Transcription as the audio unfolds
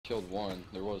killed one.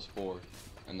 There was 4,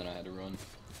 and then I had to run.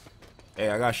 Hey,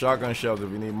 I got shotgun shells if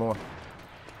you need more.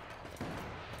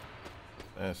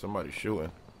 Man, somebody's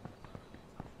shooting.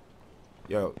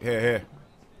 Yo, here.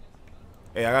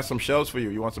 Hey, I got some shells for you.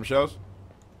 You want some shells?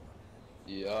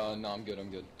 Yeah, no, I'm good.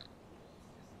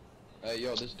 Hey,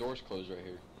 yo, this door's closed right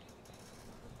here.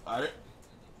 Alright.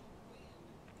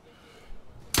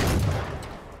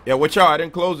 Yeah, watch out. I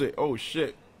didn't close it. Oh,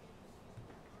 shit.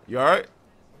 You alright?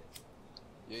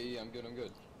 Yeah, I'm good.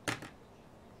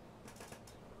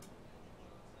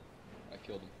 I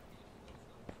killed him.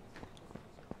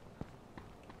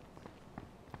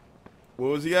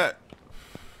 Where was he at?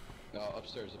 No,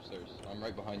 upstairs. I'm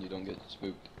right behind you. Don't get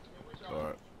spooked.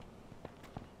 Alright.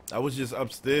 I was just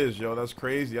upstairs, yo. That's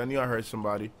crazy. I knew I heard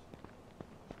somebody.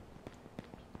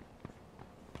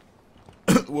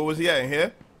 Where was he at? In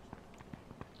here?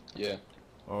 Yeah.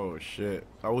 Oh shit.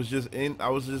 I was just in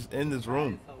this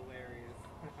room.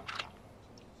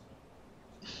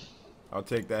 I'll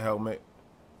take that helmet.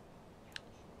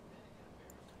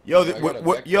 Yo,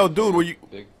 yo, dude,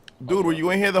 were you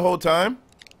in here the whole time?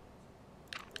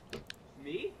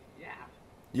 Me? Yeah.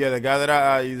 Yeah, the guy that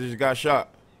I just got shot.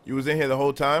 You was in here the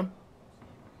whole time?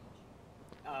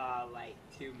 Like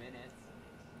 2 minutes.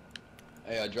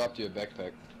 Hey, I dropped you a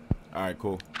backpack. Alright,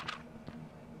 cool.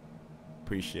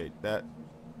 Appreciate that.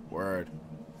 Word.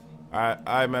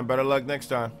 Alright, man. Better luck next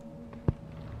time.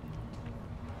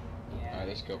 Yeah. Alright,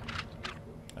 let's go.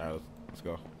 Alright, let's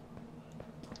go.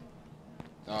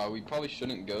 We probably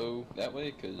shouldn't go that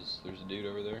way, because there's a dude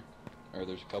over there. Or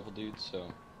there's a couple dudes,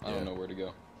 so I don't know where to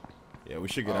go. Yeah, we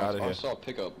should get out of here. I saw a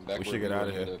pickup back we where should get out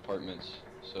of here. The apartments,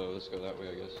 so let's go that way,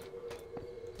 I guess.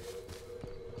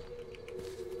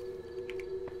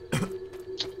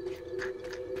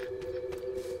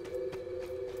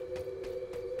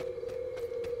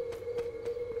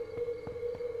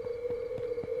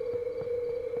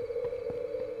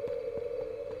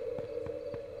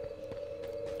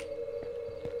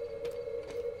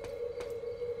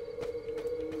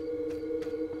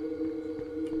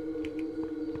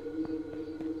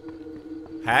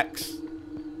 Hacks?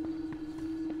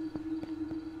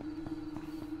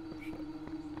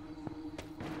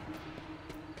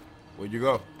 Where'd you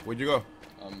go?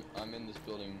 I'm in this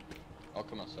building. I'll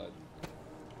come outside.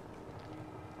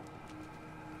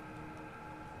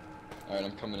 Alright,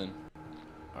 I'm coming in.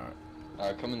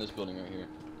 Alright, come in this building right here.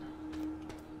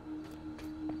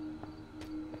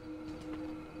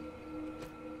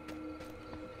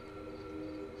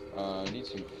 I need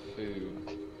some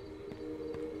food.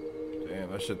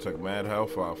 Damn, that shit took mad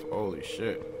health off. Holy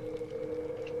shit.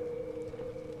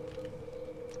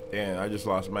 Damn, I just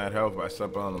lost mad health by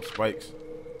stepping on them spikes.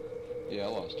 Yeah, I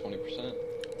lost 20%.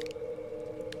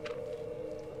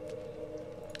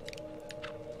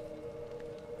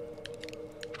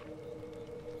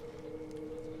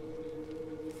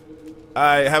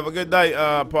 Alright, have a good night,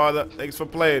 Parla. Thanks for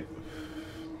playing.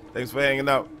 Thanks for hanging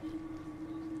out.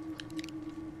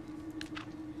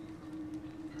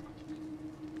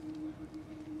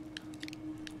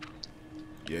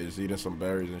 Yeah, just eating some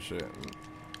berries and shit.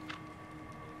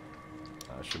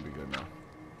 I should be good now.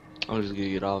 I'm just gonna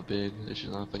get off big. This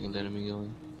shit's not fucking letting me go.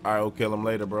 Alright, we'll kill him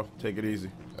later, bro. Take it easy.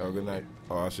 Have a good night.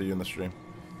 Oh, I'll see you in the stream.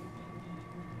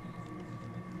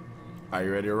 Are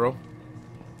you ready to roll?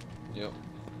 Yep.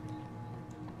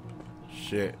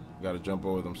 Shit. Gotta jump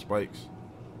over them spikes.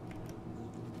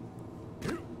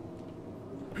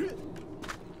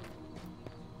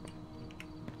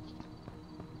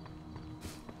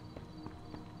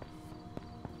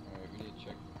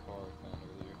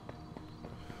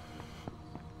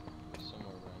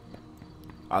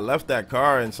 I left that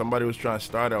car and somebody was trying to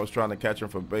start it. I was trying to catch him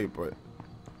for bait, but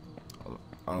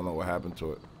I don't know what happened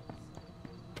to it.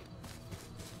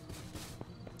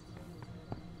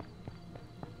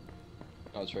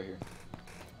 Oh, it's right here.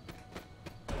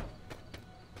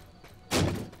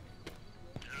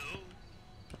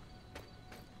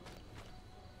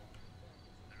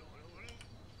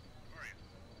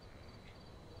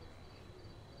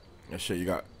 That shit you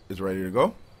got is ready to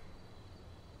go?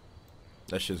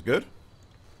 That shit's good?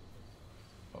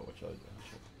 Oh, what y'all doing?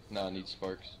 Nah, I need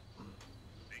sparks.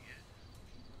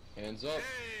 Hands up.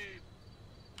 Hey!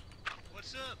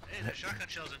 What's up? Hey, there's shotgun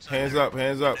shells inside. Hands there. up,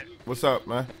 hands up. What's up,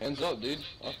 man? Hands up, dude.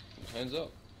 Oh, hands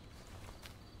up.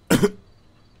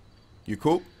 You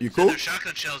cool? You So cool? there's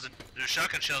shotgun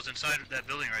shells inside that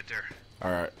building right there.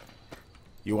 Alright.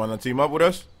 You wanna team up with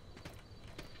us?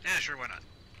 Yeah, sure, why not?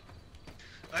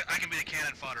 I can be the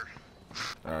cannon fodder.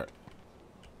 Alright.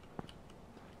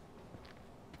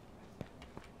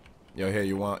 Yo, here,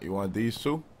 you want these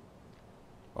too?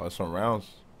 Oh, some rounds.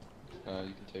 You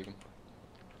can take them.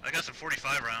 I got some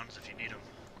 45 rounds if you need them.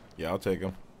 Yeah, I'll take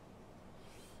them.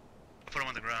 Put them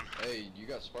on the ground. Hey, you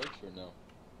got sparks or no?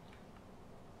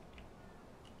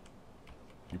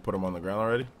 You put them on the ground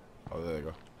already? Oh, there you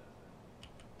go.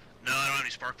 No, I don't have any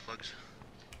spark plugs.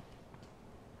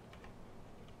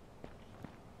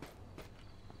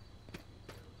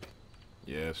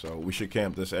 Yeah, so we should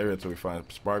camp this area till we find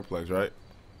spark plugs, right?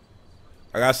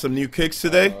 I got some new kicks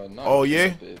today. Not Oh, a yeah?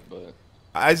 bit, but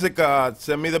Isaac,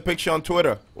 send me the picture on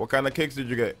Twitter. What kind of kicks did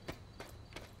you get?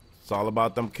 It's all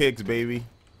about them kicks, baby.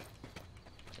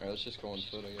 alright, let's just go on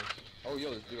foot, I guess. Oh, yo,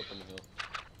 there's a dude up on the hill.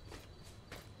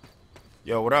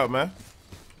 Yo, what up, man?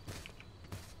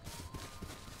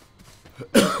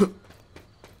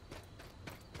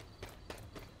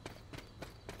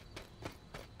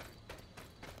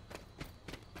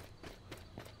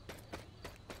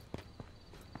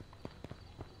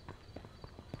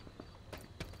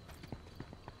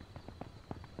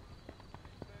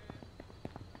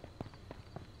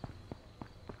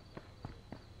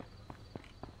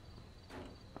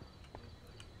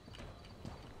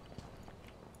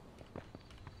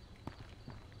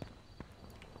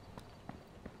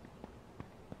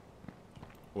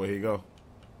 Where he go?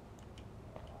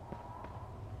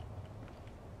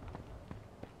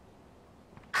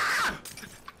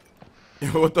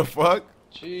 What the fuck?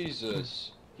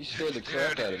 Jesus. He scared the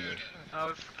crap out of me. I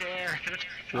was scared.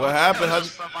 What happened?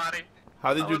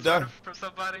 How Did you die? From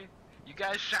somebody. You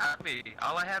guys shot me.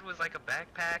 All I had was like a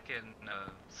backpack and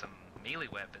some melee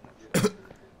weapons.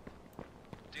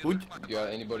 Dude, Who- look at my You got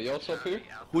anybody else up here?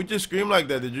 Who just screamed like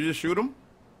that? Did you just shoot him?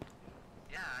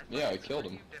 Yeah, I killed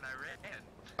him. And I ran.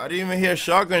 I didn't even hear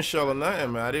shotgun shell or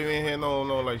nothing, man. I didn't even hear no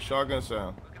like shotgun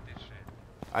sound. Look at this shit.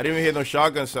 I didn't even hear no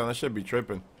shotgun sound. I should be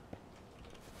tripping.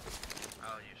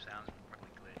 Oh, your sound's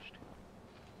really glitched.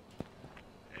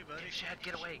 Hey, buddy. Dipshad,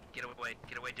 get away. Get away.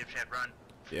 Get away, Dipshad, run.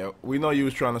 Yeah, we know you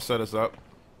was trying to set us up.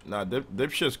 Nah,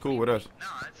 dip shit's cool with us. No,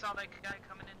 I saw that guy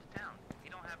coming into town. He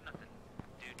don't have nothing.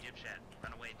 Dude, Dipshad,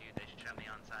 run away, dude. They shot me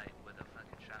on sight with a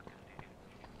fucking shotgun,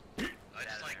 dude. I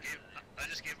just gave him a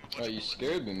bunch Oh, of you bullets.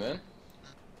 scared me, man.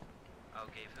 Oh,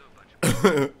 gave who a bunch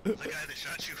of... The guy that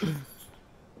shot you.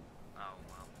 Oh,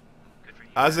 well. Good for you.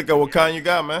 Isaac, what kind you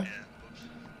got, man? Yeah, whoops.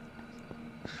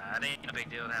 It ain't a big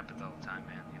deal. It happens all the time,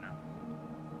 man, you know.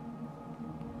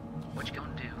 What you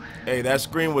gonna do? Hey, that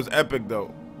scream was epic,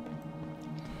 though.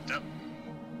 Yep.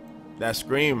 That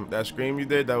scream you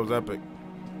did, that was epic.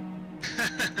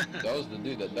 That was the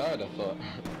dude that died, I thought.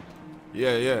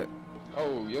 Yeah, yeah.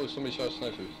 Oh, yo, somebody shot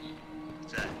snipers.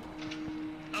 What's that?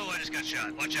 Oh, I just got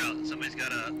shot. Watch out. Somebody's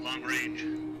got a long range.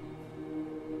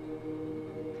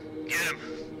 Get him.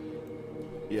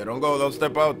 Yeah, don't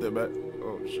step out there, man.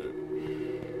 Oh, shit.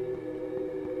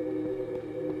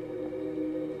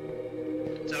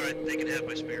 It's alright. They can have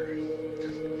my spear.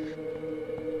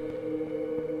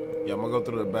 Yeah, I'm gonna go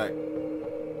through the back.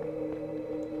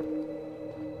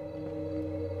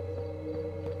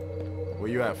 Where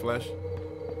you at, Flesh?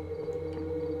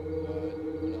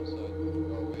 Went outside.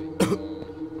 Oh, wait.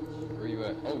 Where you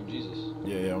at? Oh, Jesus.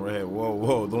 Yeah, I'm right here.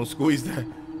 Whoa, don't squeeze that.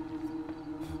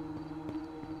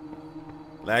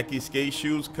 Lackey skate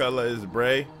shoes, color is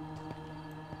Bray.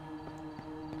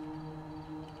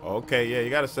 Okay, yeah, you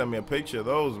gotta send me a picture of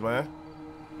those, man.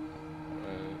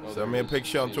 Oh, Send me there a he is.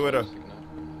 picture on See his Twitter. joystick now.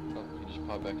 Oh, he just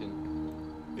popped back in.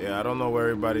 Yeah, I don't know where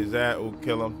everybody's at. We'll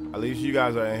kill them. At least you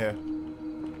guys are in here.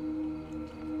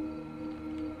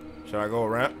 Should I go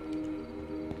around?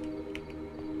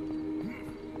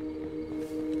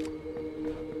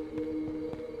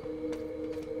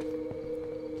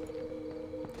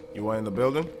 You want in the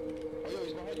building? Oh, yo,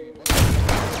 he's behind you.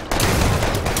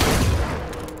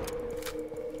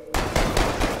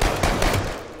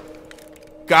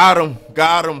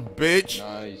 Got him, bitch.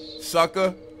 Nice.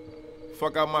 Sucker.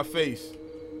 Fuck out my face.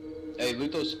 Hey,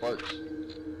 loot those sparks.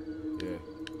 Yeah.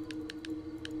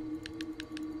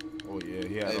 Oh yeah,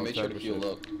 he had Hey, all make sure type to of heal shit.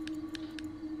 up.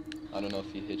 I don't know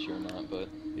if he hit you or not, but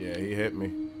Yeah, he hit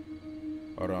me.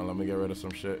 Hold on, let me get rid of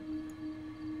some shit.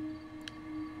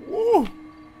 Woo!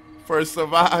 First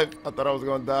survive. I thought I was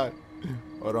gonna die.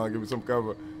 Hold on, give me some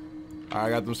cover. I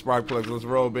got them spark plugs. Let's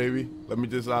roll, baby. Let me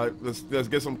just let's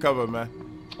get some cover, man.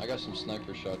 I got some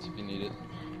sniper shots if you need it.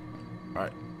 All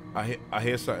right, I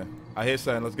hear something.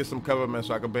 Let's get some cover, man,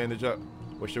 so I can bandage up.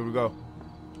 Where should we go?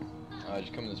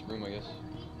 Just come in this room, I guess.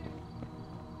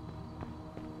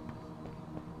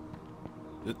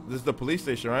 This is the police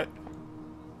station, right?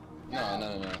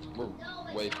 No. We're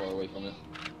way far away from it.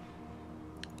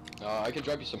 I can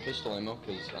drop you some pistol ammo,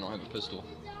 because I don't have a pistol.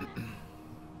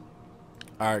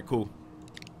 All right, cool.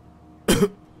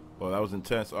 Well, that was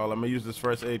intense. Oh, let me use this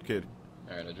first aid kit.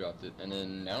 Alright, I dropped it. And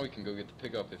then now we can go get the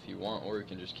pickup if you want, or we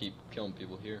can just keep killing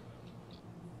people here.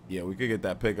 Yeah, we could get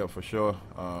that pickup for sure.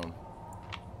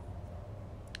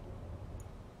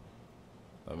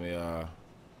 Let me,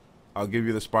 I'll give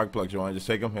you the spark plugs. You want to just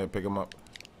take them? Here, pick them up.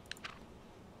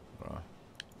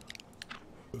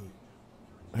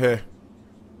 Here.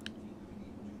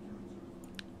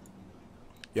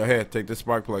 Yo, here, take the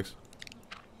spark plugs.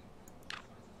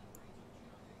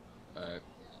 Alright.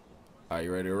 Are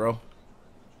you ready to roll?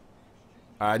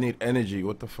 I need energy.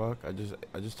 What the fuck? I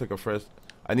just took a first.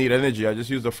 I need energy. I just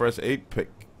used the first aid pick,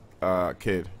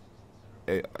 kid.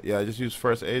 Yeah, I just used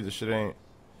first aid. This shit ain't.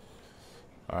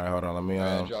 All right, hold on. Let me.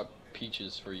 I dropped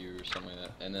peaches for you or something like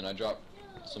that, and then I dropped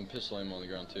some pistol ammo on the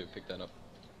ground too. Pick that up.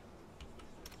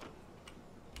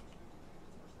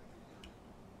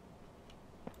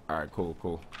 All right, cool.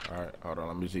 All right, hold on.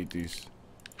 Let me just eat these.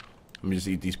 Let me just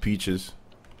eat these peaches.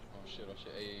 Oh shit!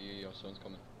 Hey, someone's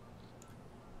coming.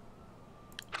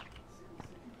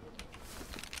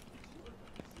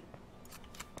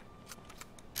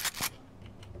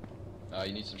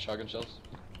 You need some shotgun shells?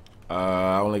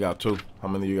 I only got 2. How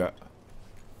many you got?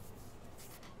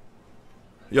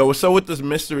 Yo, what's up with this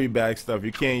mystery bag stuff?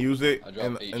 You can't use it. I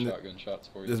dropped 8 shotgun shots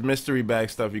for you. This mystery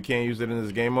bag stuff, you can't use it in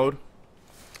this game mode?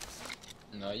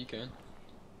 No, you can.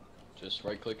 Just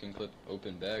right click and click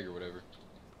open bag or whatever.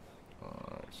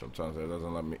 Alright, sometimes it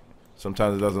doesn't let me.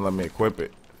 Sometimes it doesn't let me equip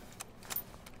it.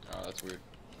 Oh, that's weird.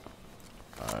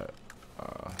 Alright.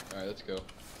 Alright, let's go.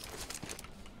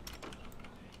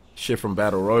 Shit from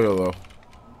Battle Royale though.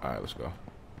 Alright, let's go.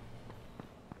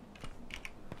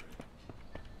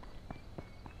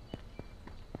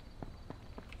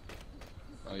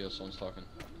 Oh yeah, someone's talking.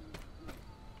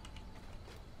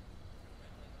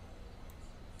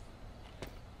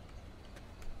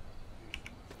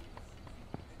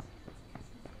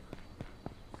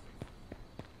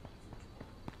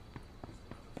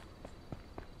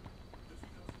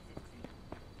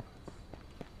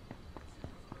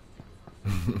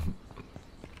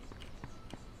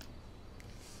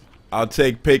 I'll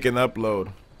take pick and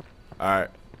upload. Alright.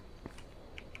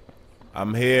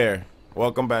 I'm here.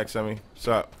 Welcome back, Semi. What's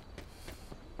up?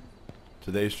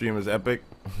 Today's stream is epic.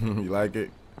 You like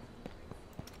it?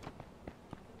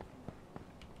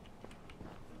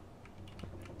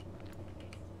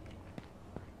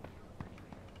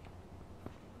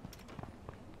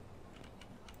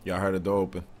 Y'all heard the door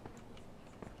open.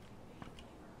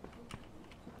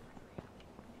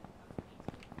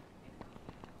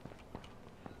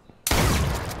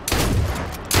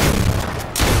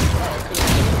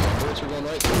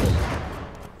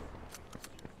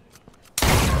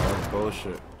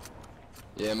 Bullshit.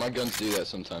 Yeah, my guns do that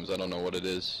sometimes. I don't know what it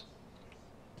is.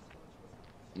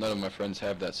 None of my friends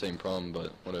have that same problem,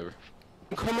 but whatever.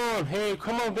 Come on, hey,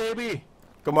 come on, baby.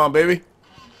 Come on, baby.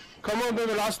 Come on,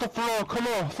 baby, lost the floor. Come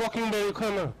on, fucking baby,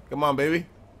 come on. Come on, baby.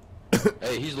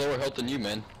 Hey, he's lower health than you,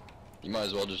 man. You might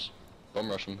as well just bum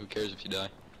rush him. Who cares if you die?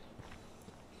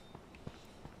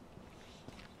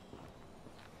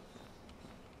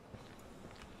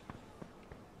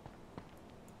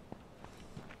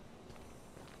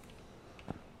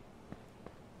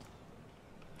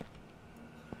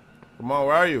 Come on,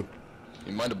 where are you?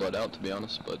 You might have bled out, to be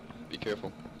honest, but be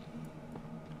careful.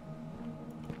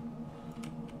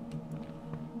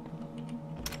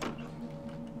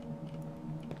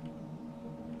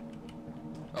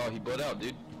 Oh, he bled out,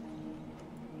 dude.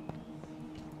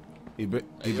 He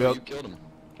Hey, yo, built. you killed him.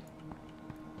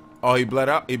 Oh, he bled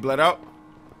out. He bled out.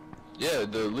 Yeah,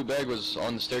 the loot bag was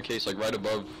on the staircase, like right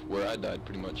above where I died,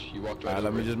 pretty much. You walked right Alright, let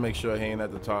over me it. just make sure he ain't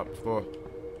at the top floor.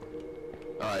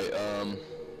 Alright,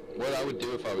 what I would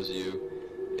do if I was you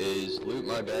is loot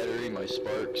my battery, my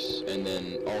sparks, and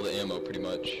then all the ammo, pretty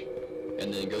much.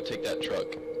 And then go take that truck.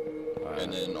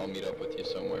 And then I'll meet up with you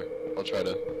somewhere. I'll try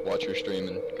to watch your stream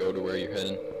and go to where you're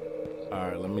heading.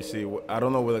 Alright, let me see. I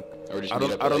don't know where the. Or just I meet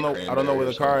don't. up I don't at, know. like, I don't know where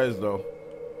the car Cranberry is though.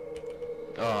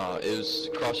 It was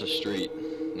across the street.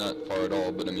 Not far at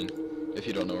all, but I mean, if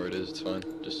you don't know where it is, it's fine.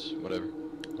 Just whatever.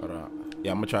 Hold on.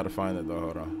 Yeah, I'm gonna try to find it though.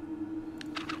 Hold on.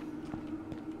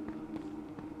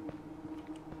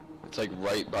 It's like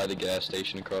right by the gas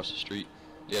station across the street.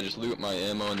 Yeah, just loot my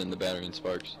ammo and then the battery and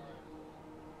sparks.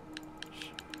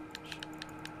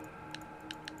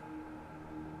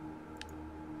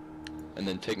 And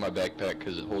then take my backpack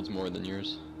because it holds more than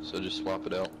yours. So just swap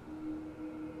it out.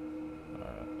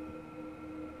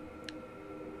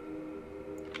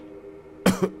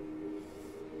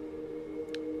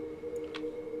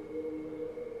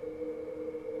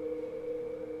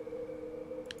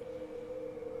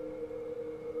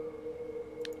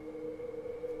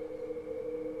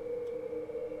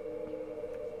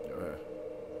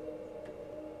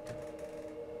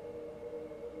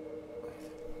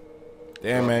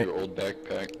 Damn, drop man. your old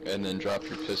backpack, and then drop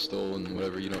your pistol and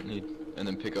whatever you don't need, and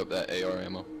then pick up that AR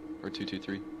ammo or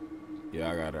 223.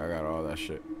 Yeah, I got it. I got all that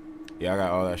shit. Yeah, I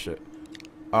got all that shit.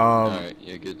 All right,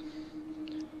 yeah, good.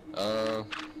 Yeah,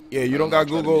 you I don't know, got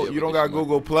try to Google. meet up You with don't got tomorrow.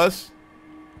 Google Plus.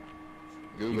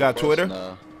 Google got Plus? Twitter?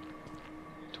 Nah.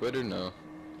 Twitter, no.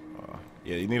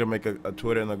 Yeah, you need to make a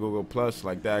Twitter and a Google Plus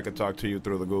like that. I could talk to you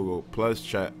through the Google Plus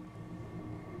chat.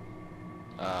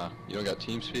 You don't got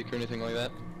TeamSpeak or anything like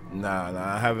that? Nah,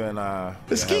 I haven't. All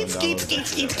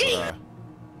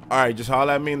right, just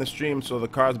holler at me in the stream. So the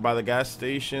car's by the gas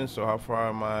station. So how far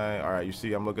am I? All right, you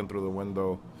see, I'm looking through the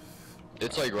window.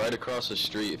 It's like right across the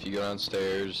street. If you go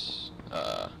downstairs,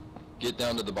 get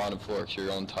down to the bottom floor 'cause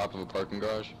you're on top of a parking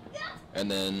garage, and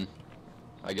then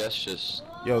I guess just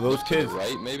Yo, those look to the kids.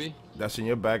 right maybe. That's in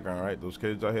your background, right? Those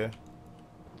kids out here.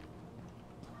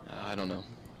 I don't know.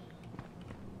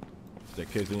 Is there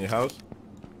kids in your house?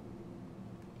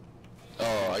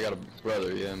 Oh, I got a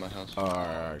brother, yeah, in my house. Oh, all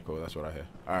right, cool. That's what I hear.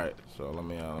 All right, so let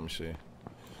me see.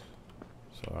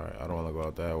 So all right, I don't want to go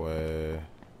out that way.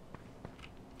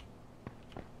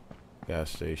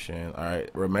 Gas station. All right,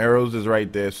 Romero's is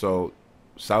right there. So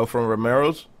south from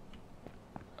Romero's.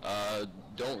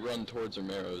 Don't run towards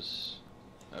Romero's.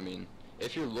 I mean,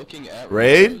 if you're looking at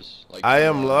Raid? Romero's, like, I turn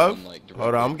am around love. and, like,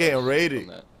 Hold on, I'm directly getting across raided. from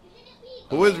that.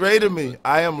 Who is raiding me?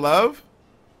 I am love.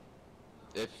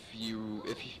 If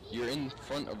you're in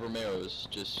front of Romero's,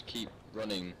 just keep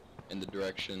running in the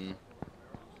direction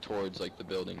towards like the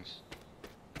buildings.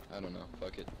 I don't know.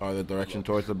 Fuck it. Oh, the direction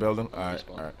towards the building. All right,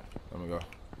 Respawn. all right. Let me go.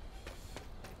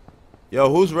 Yo,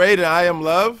 who's raiding? I am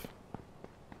love.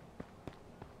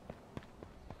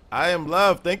 I am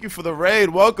love. Thank you for the raid.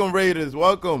 Welcome, raiders.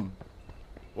 Welcome.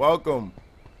 Welcome.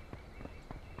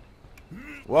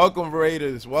 Welcome,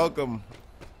 raiders. Welcome.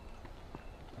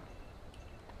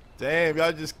 Damn,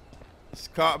 y'all just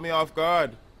caught me off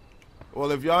guard.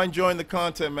 Well, if y'all enjoying the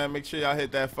content, man, make sure y'all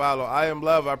hit that follow. I am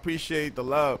love. I appreciate the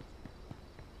love.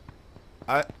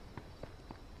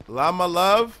 Llama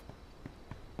love.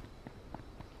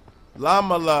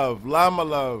 Llama love. Llama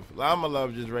love. Llama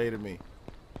love just raided me.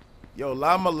 Yo,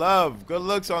 Llama love. Good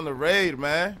looks on the raid,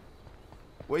 man.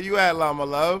 Where you at, Llama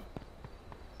love?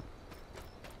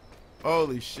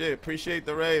 Holy shit. Appreciate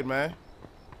the raid, man.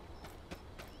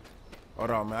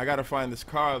 Hold on, man. I gotta find this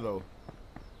car, though.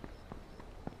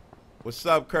 What's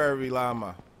up, Curvy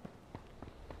Llama?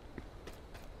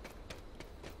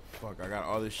 Fuck, I got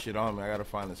all this shit on me. I gotta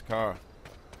find this car.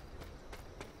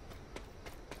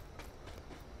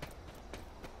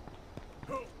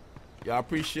 Y'all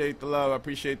appreciate the love. I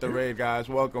appreciate the raid, guys.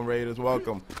 Welcome, raiders.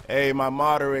 Welcome. Hey, my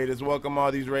moderators. Welcome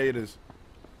all these raiders.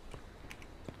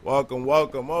 Welcome,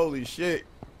 welcome. Holy shit.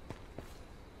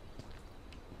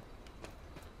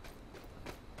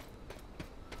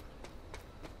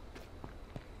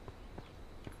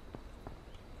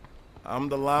 I'm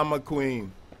the llama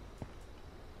queen.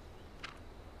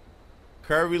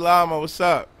 Curvy Llama, what's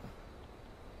up?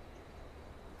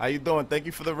 How you doing? Thank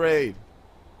you for the raid.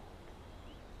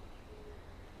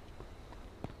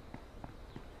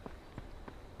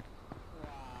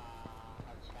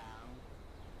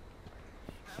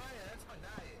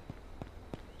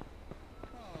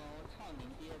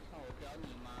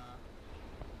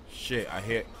 Shit, I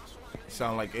hear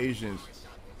sound like Asians.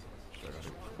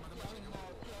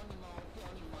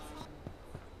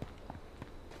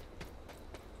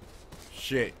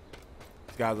 Shit.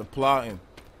 These guys are plotting.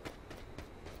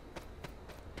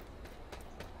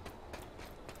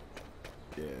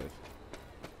 Yeah.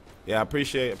 Yeah, I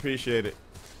appreciate it.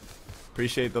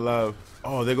 Appreciate the love.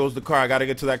 Oh, there goes the car. I gotta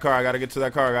get to that car.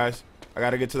 Guys. I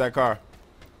gotta get to that car.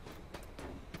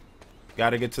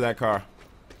 Gotta get to that car.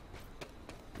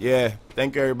 Yeah.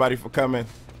 Thank you, everybody, for coming.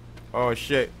 Oh,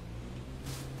 shit.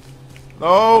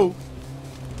 No.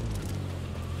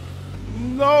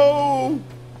 No.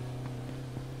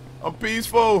 I'm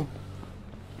peaceful.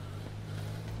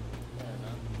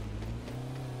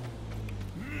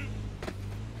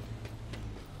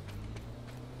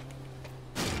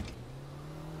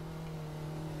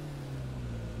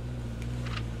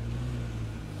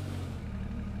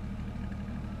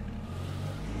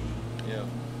 Yeah.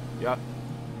 Yeah.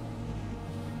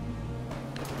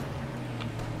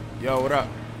 Yo, what up?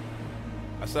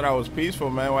 I said I was peaceful,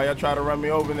 man. Why y'all try to run me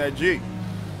over in that Jeep?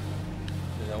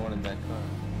 I wanted that car.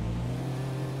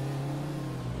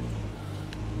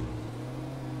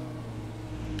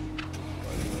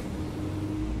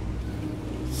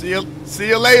 See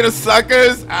you later,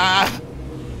 suckers. Ah.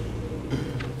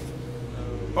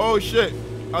 Oh shit.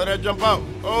 How did I jump out?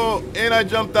 Oh, and I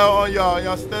jumped out on y'all.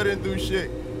 Y'all still didn't do shit.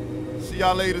 See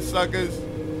y'all later, suckers.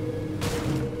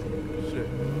 Shit.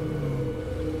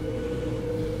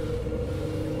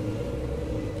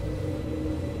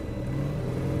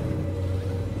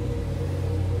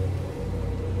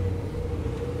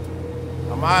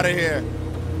 out of here.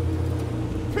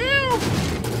 Pew!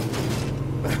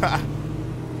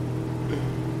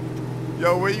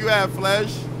 Yo, where you at,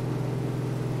 Flesh?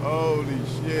 Holy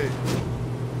shit.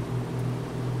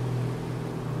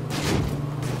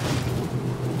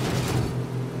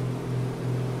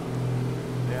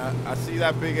 Yeah, I see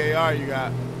that big AR you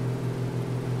got.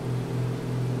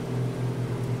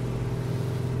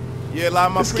 Yeah,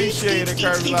 Lama, appreciate it,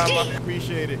 Kirby Lama.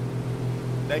 Appreciate it.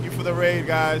 Thank you for the raid,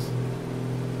 guys.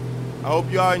 I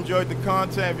hope y'all enjoyed the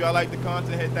content. If y'all like the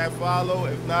content, hit that follow.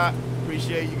 If not,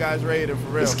 appreciate you guys raiding for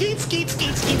real. Skeet, skeet,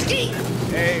 skeet, skeet, skeet.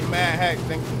 Hey, Matt Heck,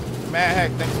 thanks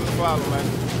for the follow, man.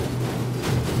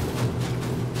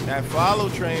 That follow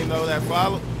train, though, that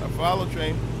follow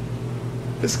train.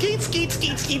 Skeet, skeet,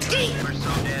 skeet, skeet, skeet. We're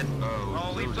so dead.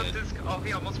 Oh, We flipped this. Oh,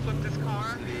 he almost flipped this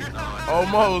car.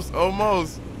 Almost.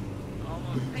 Almost.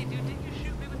 Hey, dude, didn't you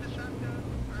shoot me with the shotgun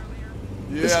earlier?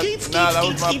 Yeah, Skeet, skeet, nah, that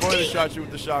was skeet, my skeet, boy that skeet. shot you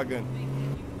with the shotgun.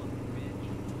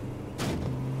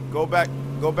 Go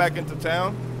back into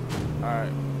town. All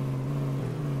right.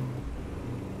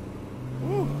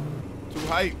 Woo, too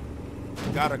hype.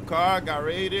 Got a car, got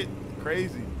raided.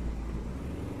 Crazy.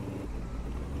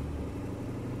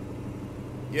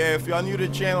 Yeah, if y'all new to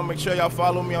the channel, make sure y'all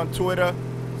follow me on Twitter.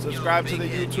 Subscribe to the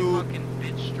You YouTube. fucking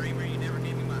bitch streamer, you never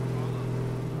gave me my follow.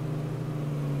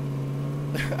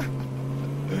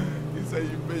 You say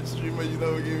you bitch streamer, you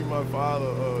never give me my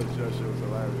follow. Oh, that shit was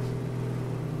hilarious.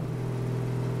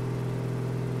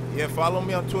 Yeah, follow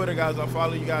me on Twitter, guys. I'll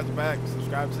follow you guys back.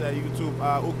 Subscribe to that YouTube.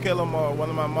 Ukillum or one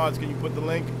of my mods, can you put the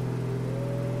link?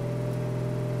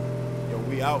 Yo,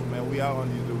 we out, man. We out on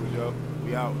these dudes, yo.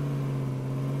 We out.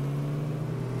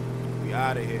 We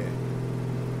out of here.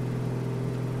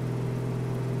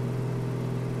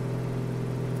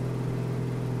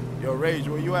 Yo, Rage,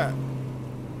 where you at?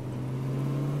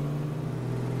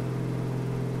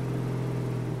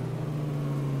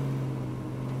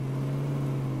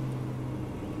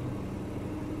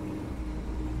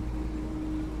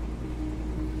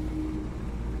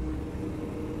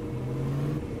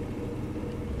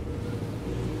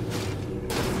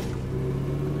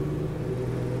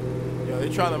 Yo, they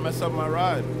trying to mess up my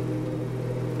ride.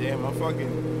 Damn, I'm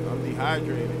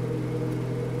dehydrated.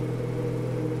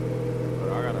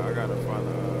 But I gotta find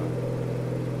a.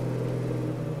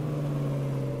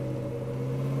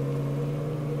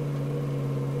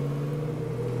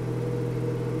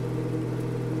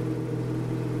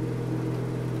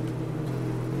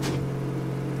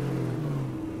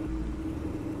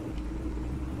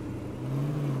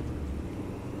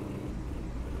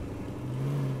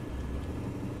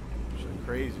 Shit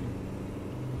crazy.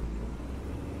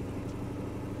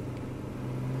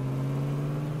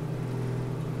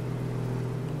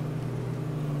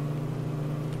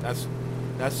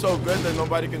 That's so good that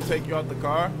nobody can take you out the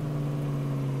car.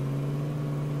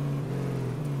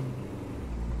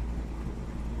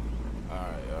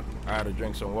 Alright, yo. I gotta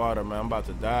drink some water, man. I'm about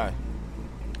to die.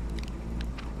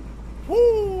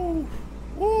 Woo!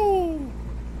 Woo!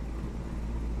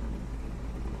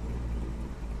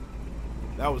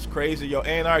 That was crazy. Yo,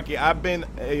 Anarchy, I've been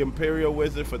a Imperial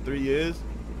Wizard for 3 years.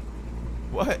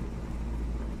 What?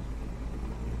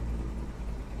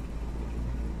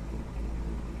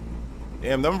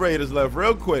 Damn, them Raiders left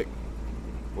real quick.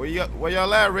 Where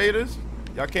y'all at, Raiders?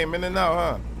 Y'all came in and out,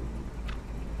 huh?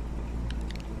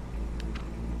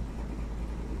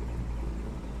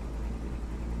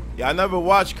 Yeah, I never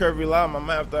watched Kirby Lam. I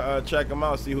might have to check him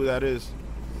out, see who that is.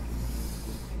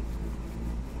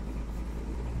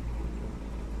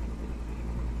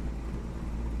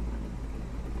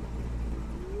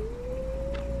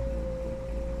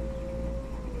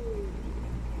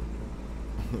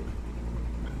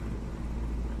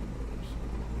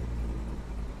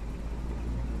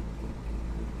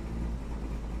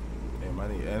 Damn, I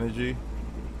need energy.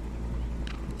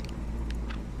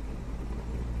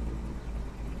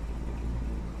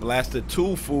 Blasted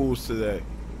 2 fools today.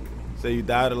 Say you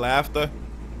died of laughter.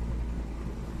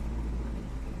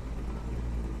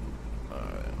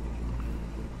 Alright.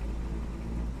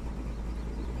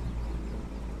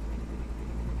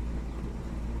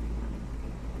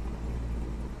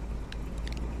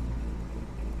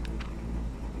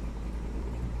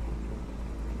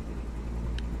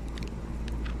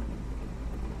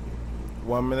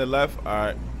 One minute left.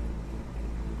 Alright.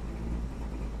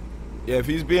 Yeah, if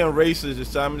he's being racist,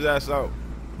 just time his ass out.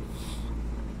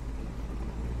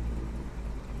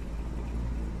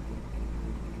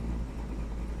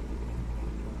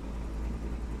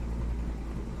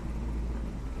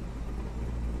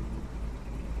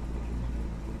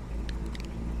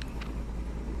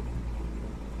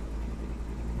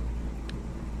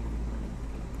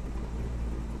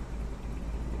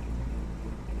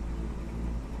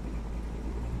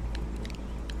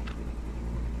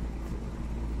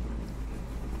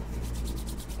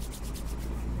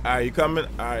 Alright, you coming?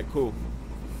 Alright, cool.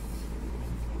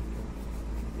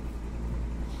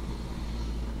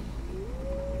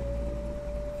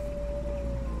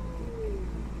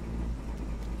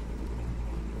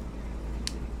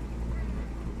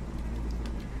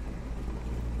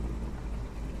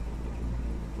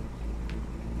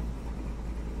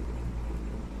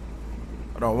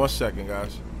 Hold on 1 second,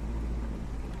 guys.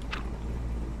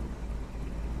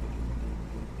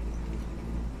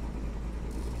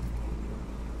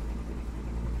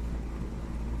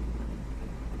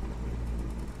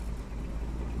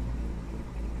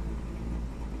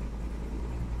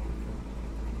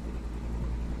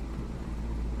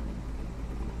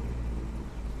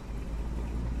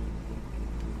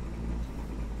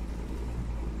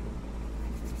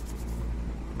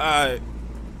 Alright.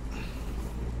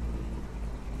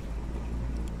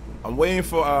 I'm waiting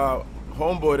for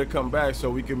homeboy to come back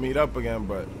so we can meet up again,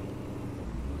 but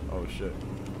oh shit.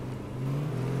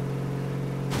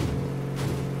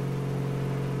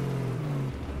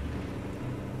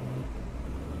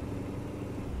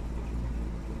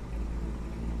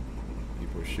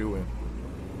 People shooting.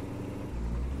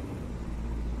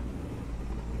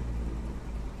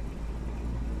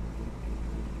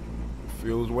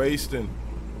 Fuel's wasting.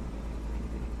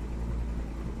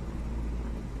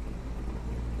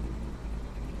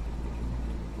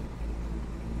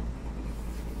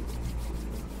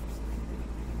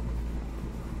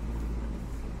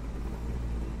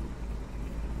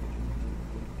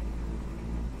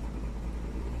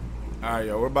 Alright,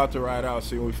 yo, we're about to ride out,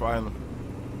 see when we find them.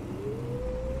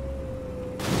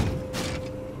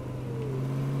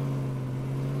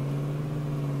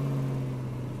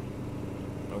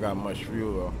 Don't got much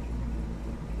fuel though.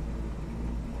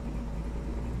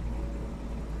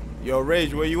 Yo,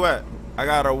 Rage, where you at? I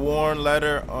got a warn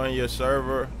letter on your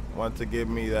server. Want to give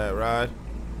me that ride?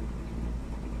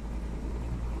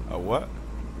 A what?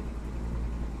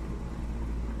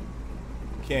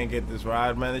 Can't get this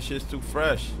ride, man. This shit's too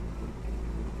fresh.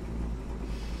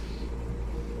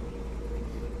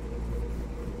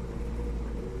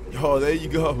 Oh, there you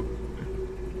go.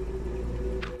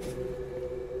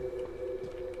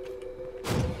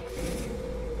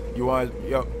 You want,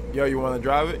 yo, you want to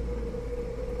drive it?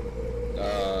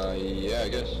 Yeah, I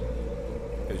guess.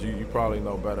 Cause you probably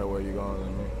know better where you're going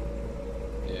than me.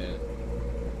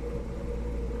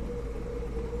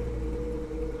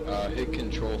 Yeah. Hit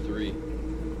control 3.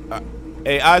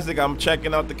 Hey, Isaac, I'm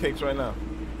checking out the kicks right now.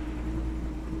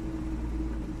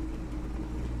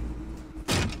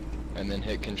 And then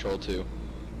hit control 2.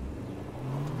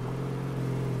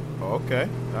 Okay,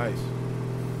 nice.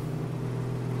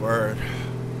 Word.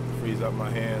 Freeze up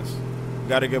my hands.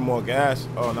 Gotta get more gas.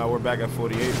 Oh, now we're back at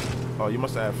 48. Oh, you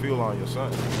must have had fuel on your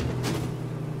son.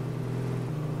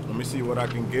 Let me see what I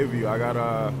can give you. I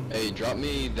got Hey, drop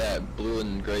me that blue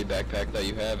and gray backpack that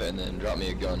you have, and then drop me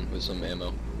a gun with some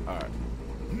ammo. Alright.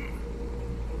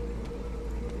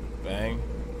 Bang.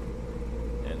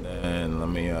 And then let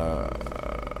me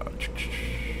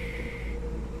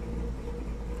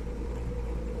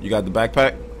You got the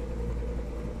backpack?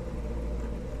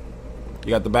 You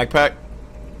got the backpack?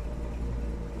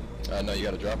 No, you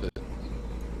gotta drop it.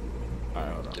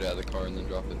 Alright, hold on. Get out of the car and then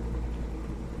drop it.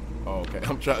 Oh, okay.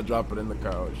 I'm trying to drop it in the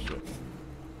car. Oh, shit.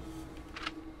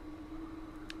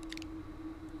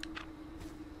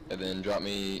 And then drop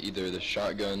me either the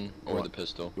shotgun or the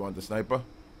pistol. You want the sniper?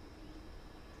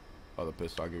 Oh, the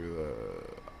pistol.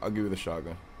 I'll give you the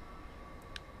shotgun.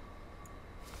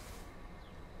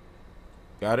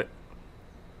 Got it?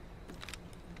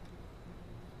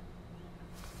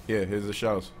 Yeah, here's the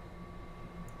shells.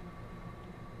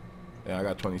 Yeah, I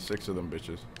got 26 of them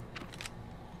bitches.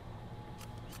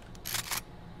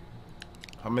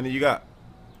 How many you got?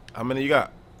 How many you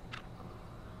got?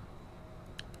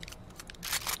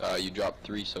 You dropped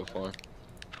 3 so far.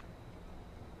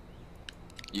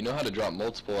 You know how to drop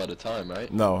multiple at a time,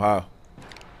 right? No, how?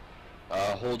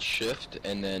 Hold shift,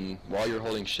 and then while you're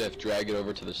holding shift, drag it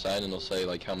over to the side, and it'll say,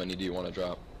 like, how many do you want to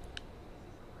drop?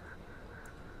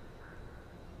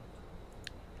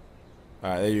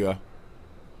 Alright, there you go.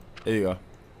 There you go.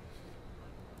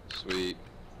 Sweet.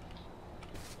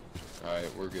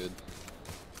 Alright, we're good.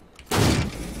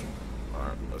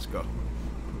 Alright, let's go.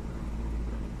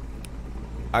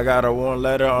 I got a warn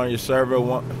letter on your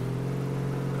server.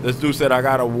 This dude said I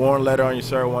got a warn letter on your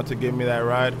server. Want to give me that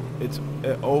ride? It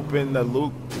opened the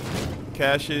loot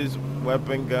caches,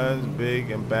 weapon, guns,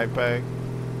 big, and backpack.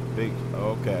 Big.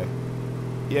 Okay.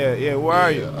 Yeah. Where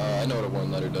are you? I know what a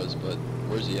warn letter does, but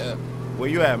where's he at? Where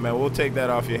you at, man? We'll take that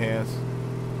off your hands.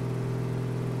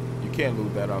 You can't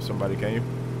loot that off somebody, can you?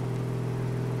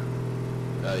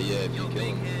 Yeah, if Yo, you kill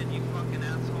big him. head, you fucking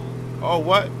asshole. Oh,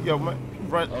 what? Yo, man,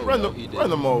 run no, he didn't.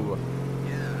 them over.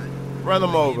 Yeah. Run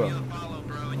them I over. gave you a follow,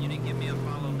 bro, and you didn't give me a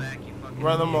follow back, you fucking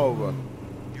Run them idiot. over.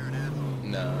 You're an asshole.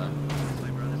 Nah. This way,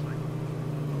 bro, this way.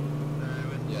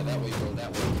 Yeah, that way, bro,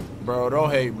 that way. Bro,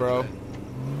 don't hate, bro.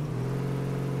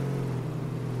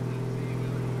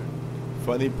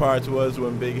 Funny parts was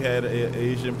when Big had an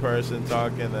Asian person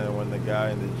talking and when the guy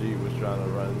in the Jeep was trying to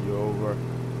run you over.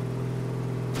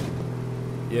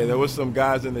 Yeah, there was some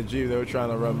guys in the Jeep, they were trying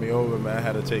to run me over, man. I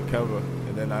had to take cover.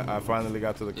 And then I finally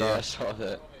got to the car. Yeah, I saw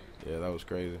that. Yeah, that was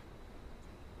crazy.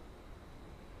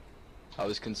 I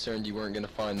was concerned you weren't gonna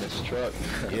find this truck.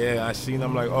 Yeah, I seen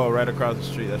them like, oh, right across the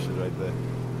street. That shit right there.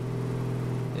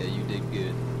 Yeah, you did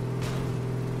good.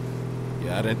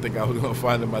 Yeah, I didn't think I was going to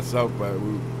find it myself, but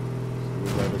we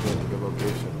right at a good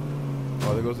location.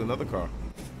 Oh, there goes another car.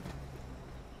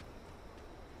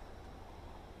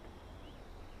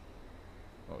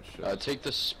 Oh, shit. Take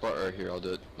the Spark right here, I'll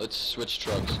do it. Let's switch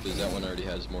trucks, because that one already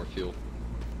has more fuel.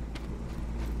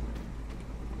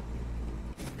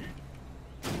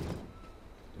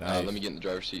 Nice. Let me get in the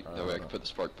driver's seat, that way I can put the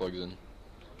spark plugs in.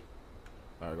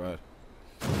 Alright, go ahead.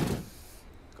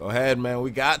 Go ahead, man.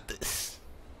 We got this.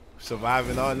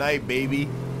 Surviving all night, baby.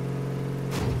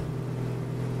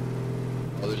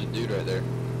 Oh, there's a dude right there.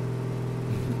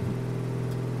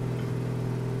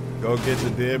 Go get the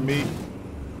deer meat.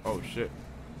 Oh, shit.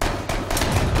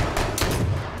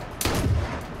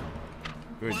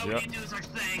 Good job.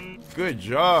 Good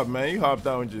job, man. You hopped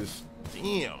out and just...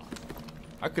 Damn.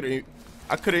 I couldn't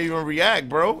even react,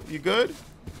 bro. You good?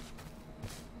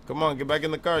 Come on, get back in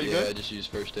the car. You Yeah, good? I just used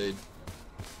first aid.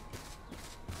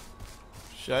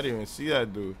 Shit, I didn't even see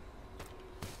that dude.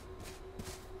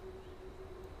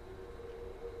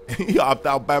 He hopped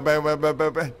out. Bang, bang, bang, bang,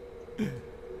 bang, bang.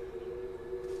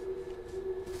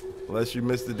 Unless you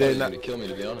missed the He deer. was gonna kill me,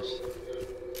 to be honest.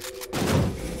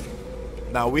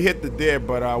 Now we hit the deer,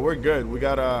 but we're good. We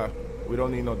got we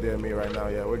don't need no deer meat right now.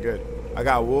 Yeah, we're good. I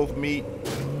got wolf meat.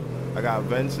 I got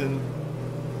venison.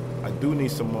 I do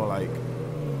need some more like.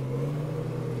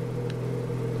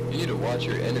 You need to watch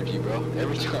your energy, bro.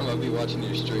 Every time I be watching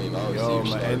your stream, I always see Yo, your my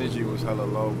starving. energy was hella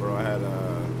low, bro. I had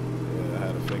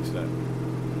to fix that.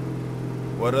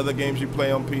 What other games you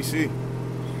play on PC?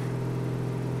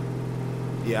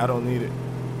 Yeah, I don't need it.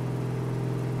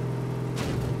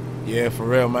 Yeah, for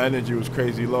real, my energy was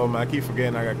crazy low, man. I keep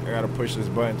forgetting I gotta push this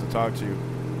button to talk to you.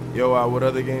 Yo, what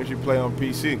other games you play on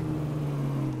PC?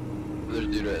 There's a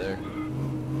dude right there.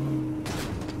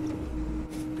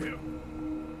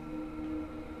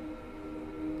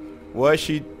 Was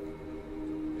she?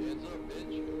 Hands up,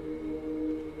 bitch.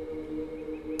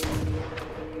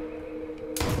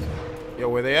 Yo,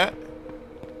 where they at?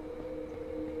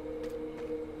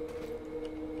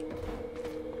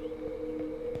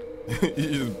 You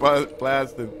just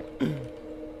blasted.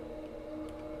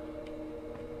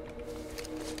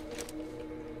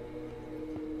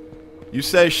 You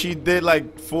said she did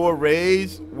like 4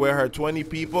 raids with her 20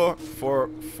 people for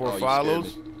Oh, you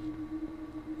follows, scared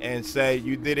and said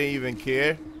you didn't even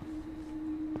care.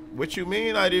 What you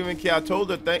mean? I didn't even care. I told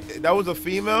her that was a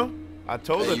female. I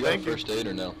told Hey, her you thank have you. first aid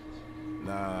or no?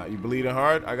 Nah, you bleeding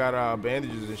hard? I got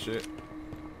bandages and shit.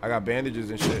 I got bandages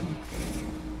and shit.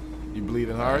 You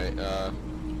bleeding hard? Alright,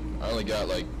 I only got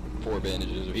like 4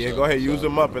 bandages or Yeah, so, go ahead, use so-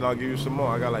 them up and I'll give you some more.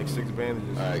 I got like 6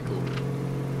 bandages. Alright, cool.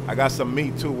 I got some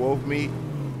meat too, wolf meat.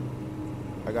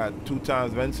 I got 2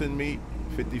 times venison meat,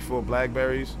 54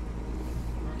 blackberries.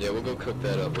 Yeah, we'll go cook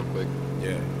that up real quick.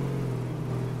 Yeah.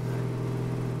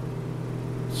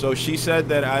 So she said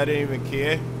that I didn't even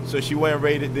care. So she went and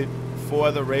raided, did 4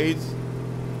 other raids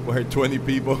with her 20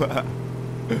 people.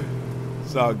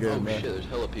 It's all good, Oh man. shit, there's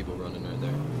hella people running right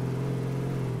there.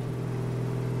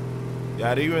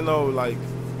 Yeah, I didn't even know, like,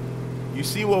 you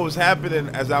see what was happening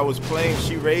as I was playing.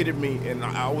 She raided me, and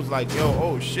I was like, yo,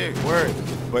 oh shit, word.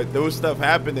 But there was stuff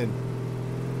happening.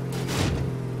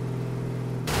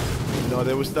 You know,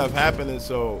 there was stuff happening,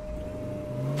 so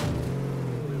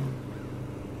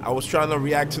I was trying to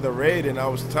react to the raid, and I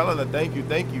was telling her, thank you,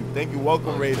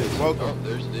 welcome, raiders, welcome. Oh,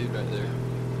 there's a dude right there.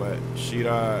 But she, you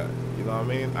know what I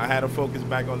mean? I had to focus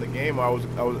back on the game.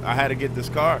 I had to get this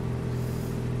car.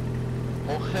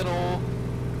 Oh, hello.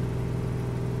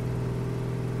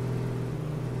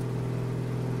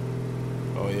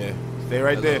 Oh yeah, stay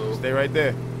right there. Hello. Stay right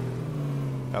there.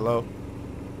 Hello,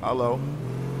 hello.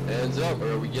 Hands up,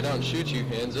 or we get out and shoot you.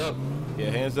 Hands up. Yeah,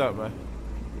 hands up, man.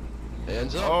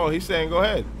 Hands up. Oh, he's saying go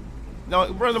ahead.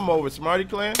 No, run him over, Smarty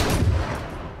Clan.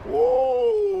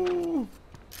 Whoa.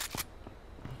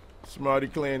 Smarty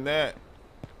Clan that.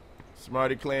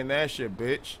 Smarty Clan that shit,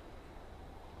 bitch.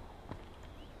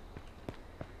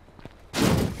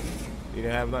 He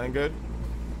didn't have nothing good?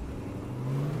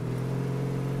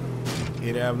 He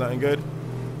didn't have nothing good?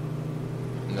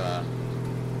 Nah.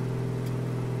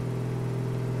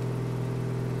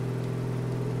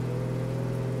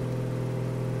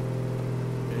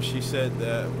 And she said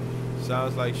that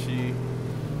sounds like she...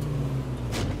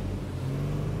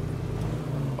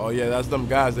 Oh yeah, that's them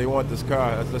guys. They want this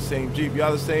car. That's the same Jeep.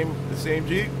 Y'all the same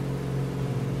Jeep?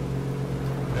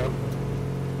 Yep.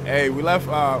 Hey, we left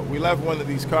one of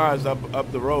these cars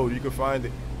up the road. You can find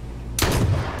it.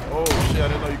 Oh shit, I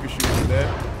didn't know you could shoot from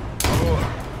there.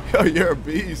 Oh, yo, you're a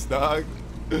beast, dog.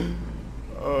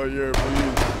 Oh, you're a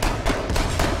beast.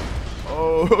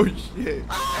 Oh shit.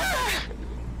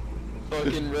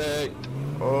 Fucking wrecked.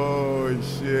 Oh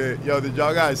shit. Yo, did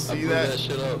y'all guys see I blew that? that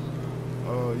shit up.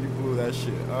 Oh, you blew that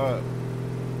shit up.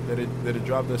 Did it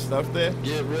drop the stuff there?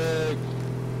 Get wrecked.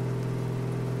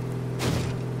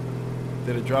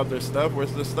 Did it drop their stuff?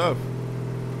 Where's the stuff?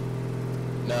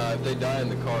 Nah, if they die in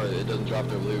the car, it doesn't drop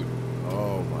their loot.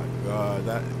 Oh my god,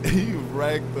 that you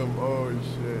wrecked them. Oh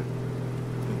shit.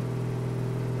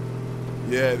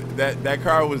 Yeah, that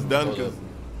car was done Hold because. up.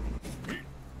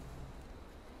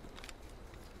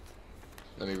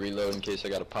 Let me reload in case I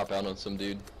gotta pop out on some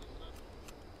dude.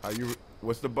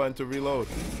 What's the button to reload?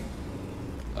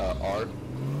 R. Alright, hold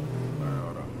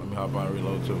on. Let me hop on and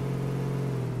reload too.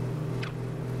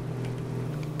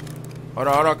 Hold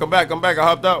on, come back, I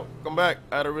hopped out. Come back,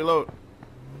 I had to reload.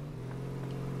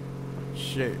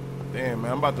 Shit. Damn,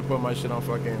 man, I'm about to put my shit on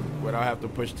fucking where I have to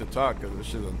push to talk, cause this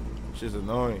shit's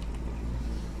annoying.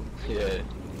 Yeah.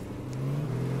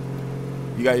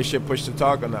 You got your shit pushed to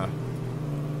talk or not?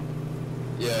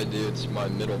 Yeah, I do. It's my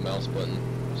middle mouse button,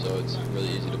 so it's really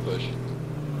easy to push.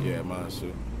 Yeah, mine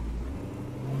too.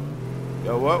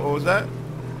 Yo, what was that?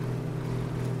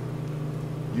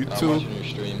 You I'm too? watching your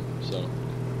stream, so.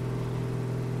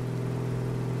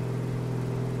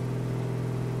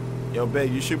 Yo,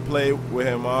 babe, you should play with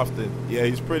him often. Yeah,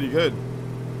 he's pretty good.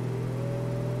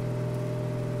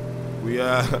 We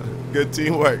good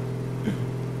teamwork.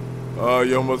 Oh,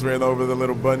 you almost ran over the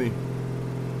little bunny.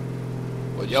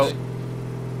 What'd you Yo, say?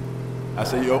 I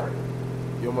said you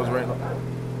almost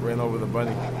ran over the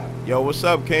bunny. Yo, what's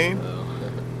up, Kane? Oh.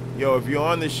 Yo, if you're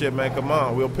on this shit, man, come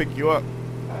on, we'll pick you up.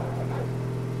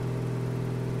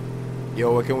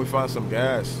 Yo, where can we find some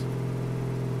gas?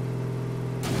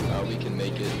 We can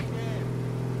make it.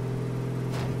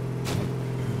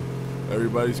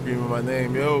 Everybody screaming my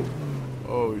name, yo.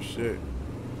 Oh shit.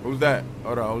 Who's that?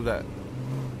 Hold on, who's that?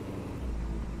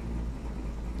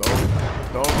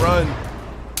 Don't run.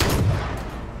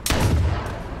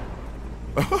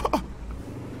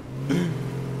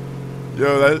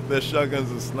 Yo, that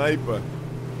shotgun's a sniper.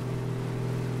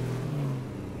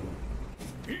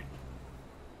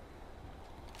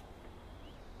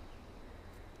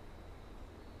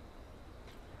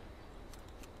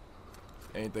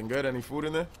 Anything good? Any food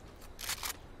in there?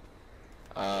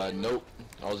 Nope.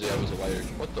 All I had was a lighter.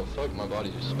 What the fuck? My body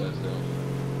just spazzed out.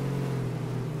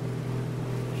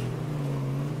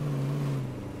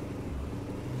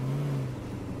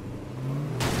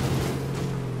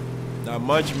 Not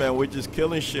much, man. We're just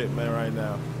killing shit, man, right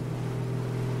now.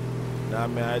 Nah,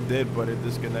 man, I did, but it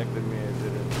disconnected me and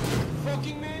didn't.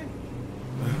 Fucking man.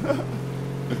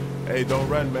 Hey, don't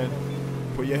run, man.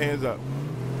 Put your hands up.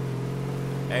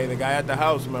 Hey, the guy at the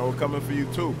house, man, we're coming for you,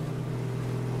 too.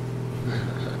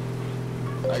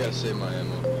 I gotta save my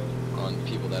ammo on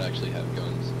people that actually have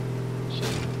guns. Shit.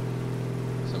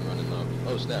 So I'm running up.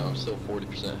 Oh snap, I'm still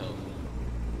 40% health.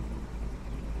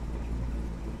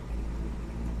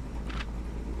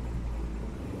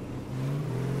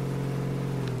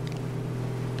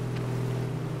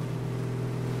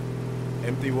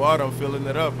 Empty water, I'm filling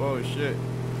it up. Oh, shit.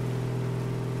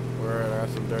 Word, I got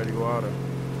some dirty water.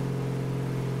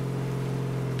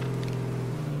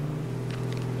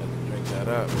 Have to drink that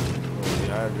up. I'm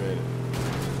dehydrated.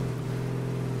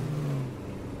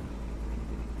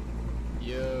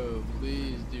 Yo,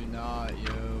 please do not,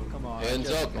 yo. Come on. Hands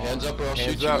up or I'll shoot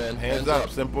Hands you, up, man. hands up.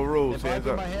 Simple rules. If I Hands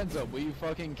put up. my hands up, will you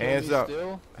fucking kill Hands me up.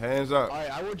 still? Hands up.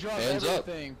 Alright, I will drop Hands up.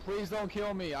 everything. Please don't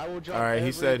kill me. I will drop All right, he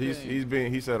everything.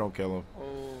 said he said don't kill him.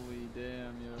 Holy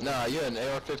damn, yo. Nah, you had an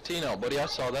AR-15 out, buddy. I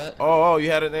saw that. Oh, you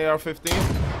had an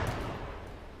AR-15?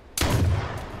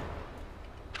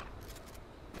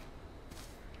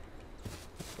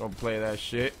 Don't play that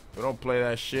shit. Don't play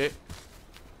that shit.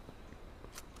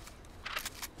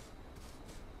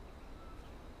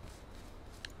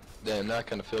 Damn, now I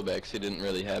kind of feel bad because he didn't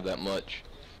really have that much.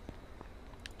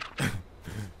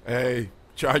 Hey,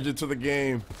 charge it to the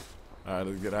game. All right,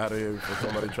 let's get out of here before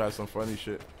somebody tries some funny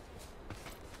shit.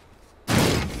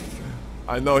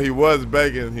 I know he was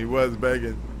begging. He was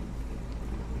begging.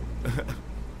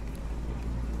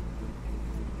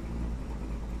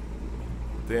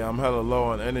 Damn, I'm hella low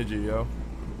on energy, yo.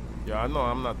 Yeah, I know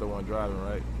I'm not the one driving,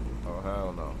 right? Oh,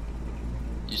 hell no.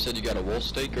 You said you got a wolf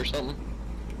steak or something?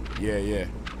 Yeah, yeah.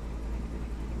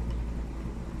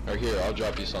 Or here, I'll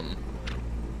drop you something.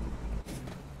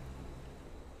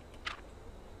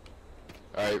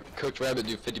 Alright, cooked rabbit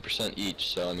do 50%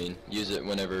 each, so I mean, use it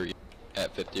whenever you're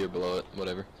at 50 or below it,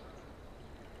 whatever.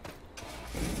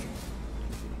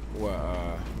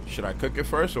 Well, should I cook it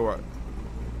first or what?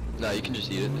 No, you can just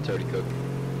eat it, it's already cooked.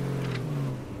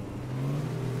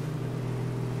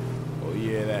 Oh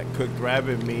yeah, that cooked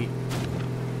rabbit meat.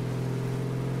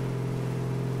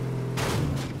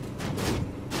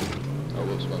 Oh,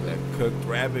 whoops, my That bad. cooked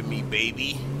rabbit meat,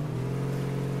 baby.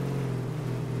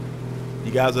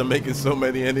 You guys are making so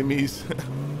many enemies.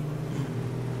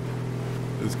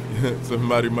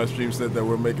 Somebody in my stream said that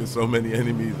we're making so many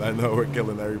enemies. I know we're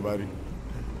killing everybody.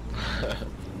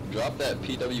 Drop that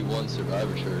PW1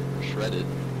 survivor shirt, shredded,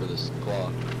 for this claw.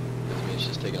 Because I mean, it's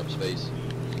just taking up space.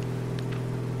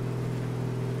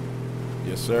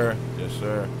 Yes, sir. Yes,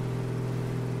 sir.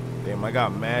 Damn, I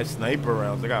got mad sniper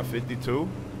rounds. I got 52.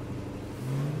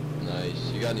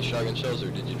 Nice. You got any shotgun shells, or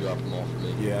did you drop them all for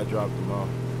me? Yeah, I dropped them all.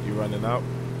 You running out?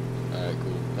 Alright,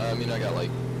 cool. I mean, I got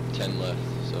like 10 left,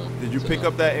 so... Did you that's pick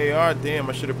enough. up that AR? Damn,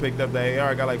 I should have picked up that AR.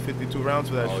 I got like 52 rounds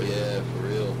for that Oh shit. yeah, for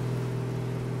real.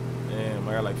 Damn,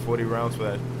 I got like 40 rounds for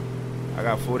that. I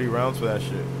got 40 rounds for that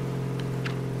shit.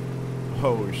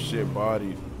 Oh shit,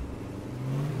 bodied.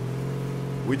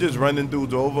 We just running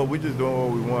dudes over. We just doing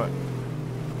what we want.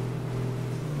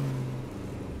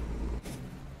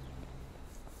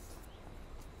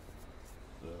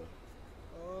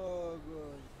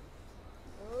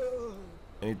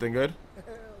 Anything good?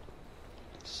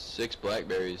 6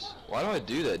 blackberries. Why do I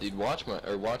do that, dude? Watch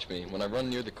me. When I run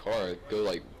near the car, I go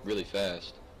like really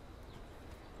fast.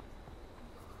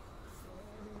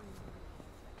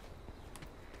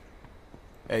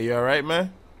 Hey, you alright,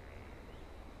 man?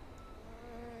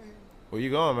 Where you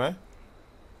going, man?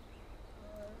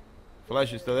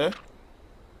 Flash, you still there?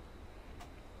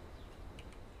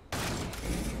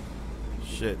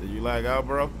 Shit, did you lag out,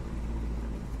 bro?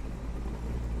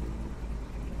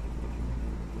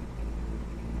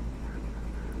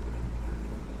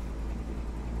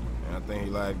 Yeah, I think he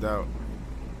lagged out.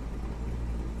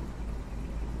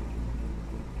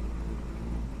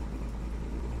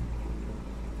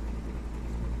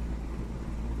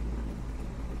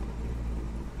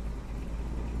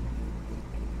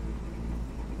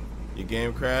 Your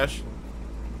game crashed?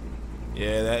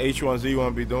 Yeah, that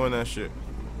H1z1 be doing that shit.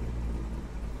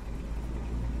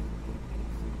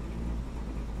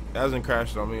 It hasn't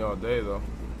crashed on me all day though.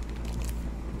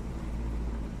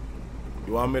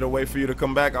 You want me to wait for you to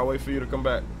come back? I'll wait for you to come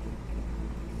back.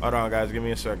 Hold on, guys, give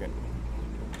me a second.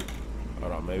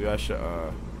 Hold on, maybe I should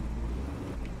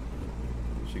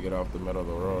get off the middle of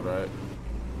the road, right?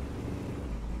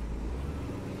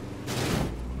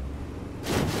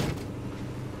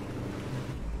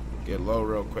 Get low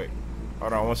real quick.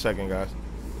 Hold on 1 second, guys.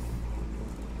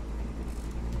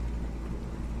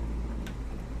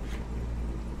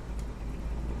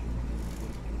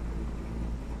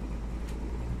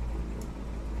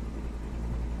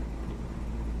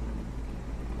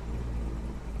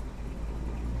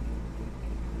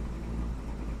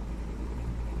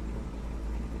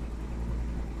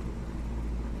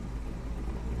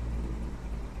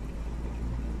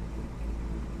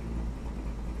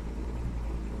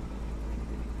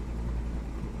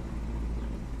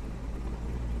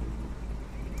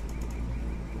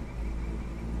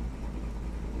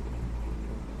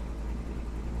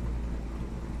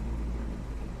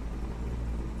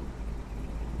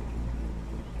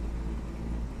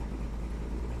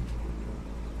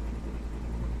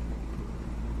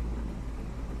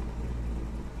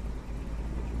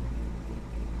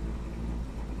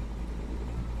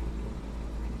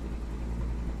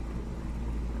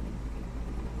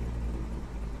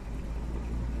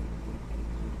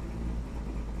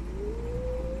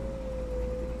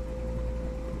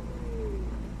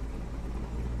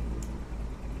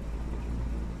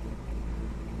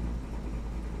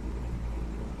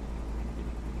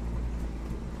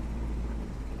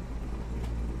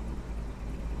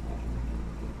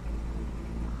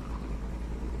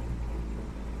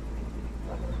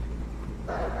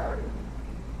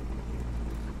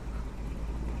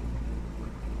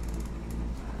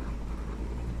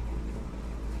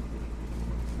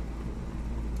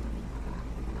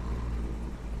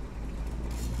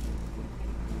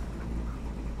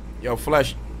 Yo,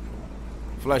 Flesh.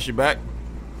 Flesh, you back?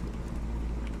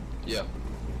 Yeah.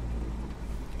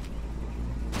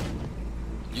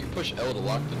 push L to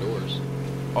lock the doors,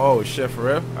 Oh shit, for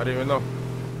real? I didn't even know.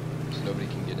 so nobody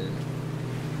can get in.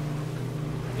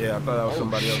 Yeah, I thought that was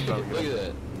somebody else. Shit, Trying to look get at in.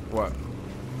 that. What?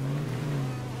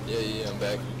 Yeah, I'm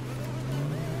back.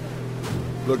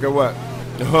 Look at what?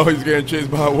 Oh, he's getting chased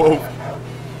by a wolf.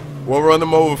 We'll run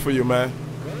him over for you, man.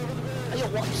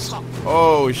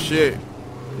 Oh shit!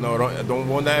 No, don't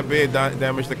want that bit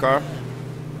damage the car.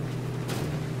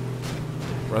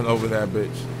 Run over that bitch.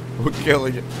 We're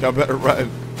killing you. Y'all better run.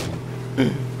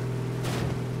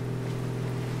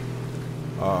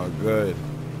 Oh, good.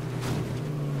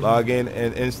 Log in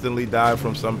and instantly die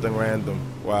from something random.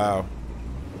 Wow.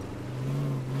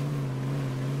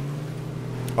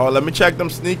 Oh, let me check them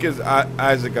sneakers,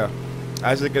 Isaac.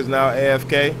 Isaac is now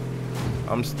AFK.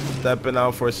 I'm stepping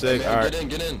out for a sec. Hey, man, All right.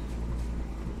 Get in.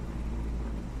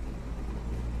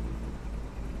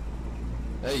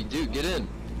 Hey, dude, get in.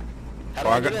 How do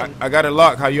Oh, I get in? I got it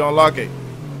locked. How you unlock it?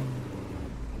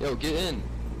 Yo, get in.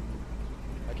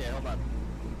 Okay, hold on.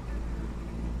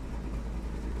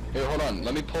 Here, hold on.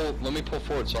 Let me pull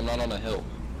forward so I'm not on a hill.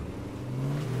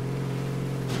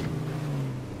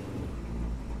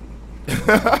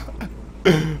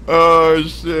 Oh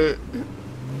shit.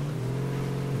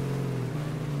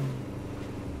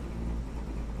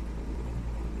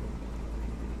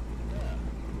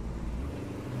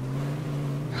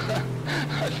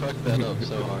 I fucked that up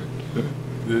so hard.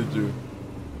 Did you?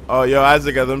 Oh, yo,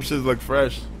 Isaac, them shits look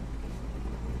fresh.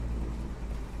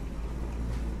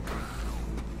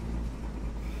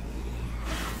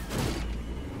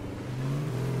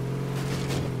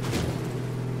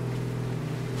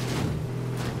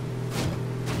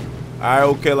 Alright,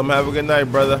 okay, Kill him. Have a good night,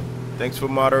 brother. Thanks for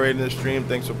moderating the stream.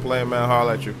 Thanks for playing, man.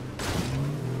 Holla at you.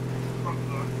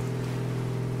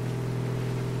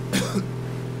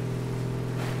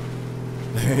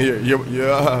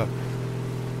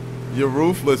 You're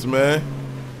ruthless, man.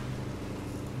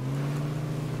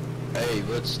 Hey,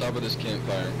 let's stop at this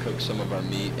campfire and cook some of our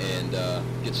meat and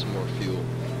get some more fuel.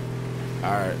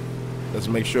 All right, let's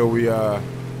make sure we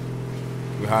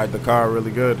hide the car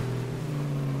really good.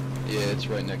 Yeah, it's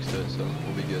right next to it, so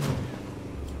we'll be good.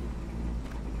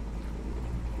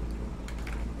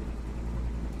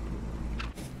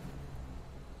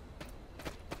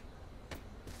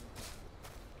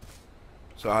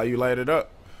 So how you light it up?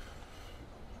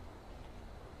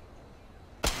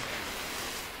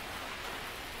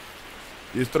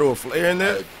 You just throw a flare in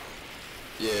there?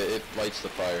 Yeah, it lights the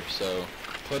fire. So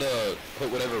put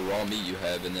whatever raw meat you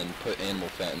have, and then put animal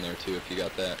fat in there too if you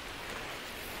got that.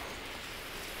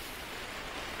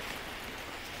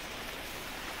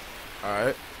 All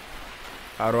right.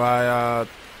 How do I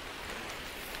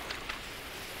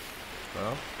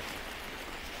well?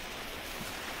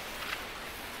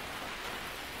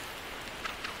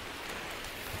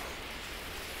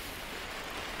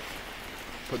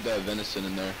 Put that venison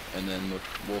in there, and then the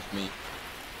wolf meat.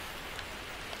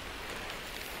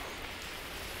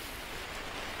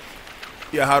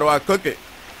 Yeah, how do I cook it?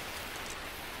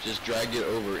 Just drag it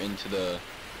over into the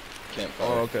campfire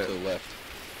Oh, okay. to the left.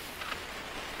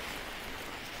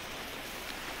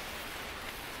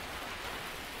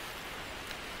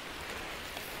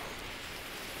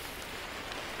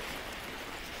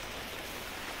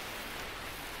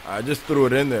 I just threw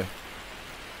it in there.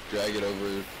 Drag it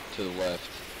over to the left.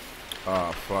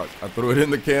 Oh, fuck. I threw it in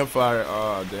the campfire.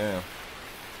 Oh, damn.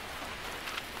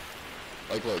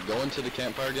 Like, look, go into the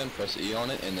campfire again, press E on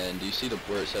it, and then do you see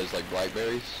where it says, like,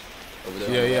 blackberries? Over there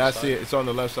on the Yeah, I left see side? it. It's on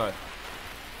the left side.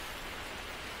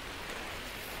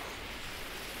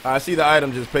 I see the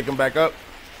item. Just pick them back up.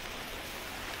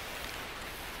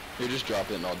 Here, just drop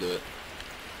it and I'll do it.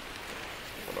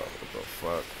 Hold on. What the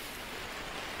fuck?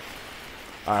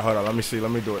 All right, hold on. Let me see.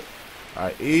 Let me do it. All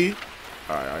right, E.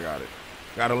 All right, I got it.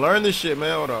 Gotta learn this shit,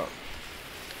 man. Hold up.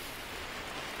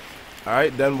 All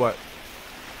right, then what?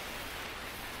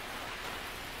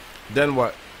 Then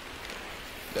what?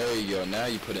 There you go. Now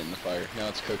you put it in the fire. Now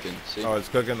it's cooking. See? Oh, it's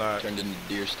cooking. All right. Turned into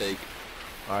deer steak.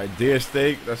 All right, deer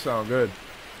steak. That sounds good.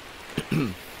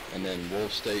 And then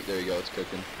wolf steak. There you go. It's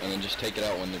cooking. And then just take it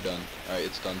out when they're done. All right,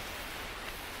 it's done.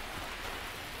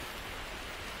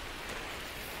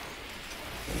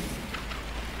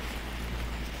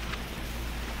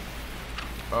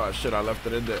 Oh shit! I left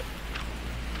it in there.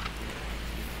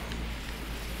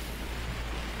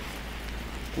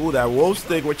 Ooh, that wolf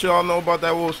steak. What y'all know about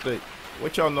that wolf steak?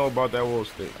 What y'all know about that wolf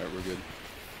steak? All right, we're good.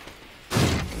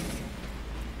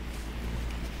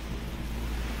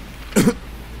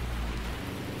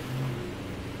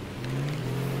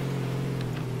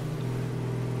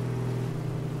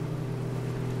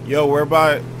 Yo, where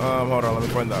by? Hold on, let me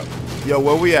find out. Yo,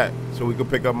 where we at? So we can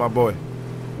pick up my boy.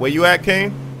 Where you at,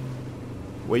 Kane?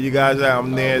 Where you guys at?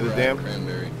 I'm near the We're at dam.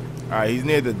 Cranberry. All right, he's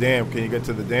near the dam. Can you get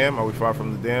to the dam? Are we far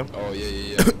from the dam? Oh,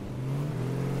 yeah.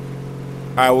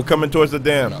 All right, we're coming towards the We're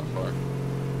dam. not far.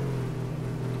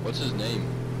 What's his name?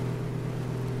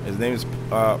 His name is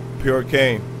Pure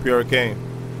Kane. Pure Kane.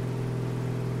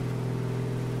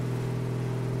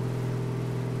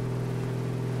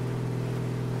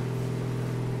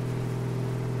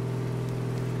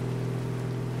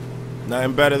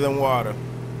 Nothing better than water.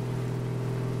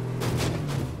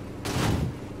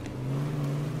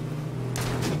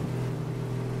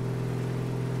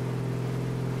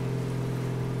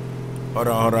 Hold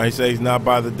on. He says he's not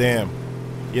by the dam.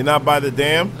 You're not by the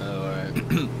dam? Oh, alright.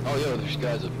 Oh, yo, there's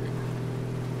guys up here.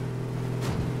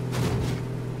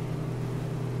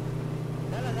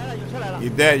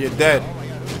 You're dead. You're dead.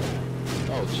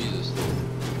 Oh, Jesus.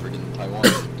 They're freaking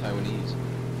Taiwanese.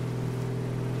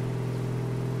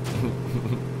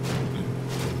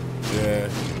 Yeah,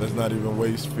 let's not even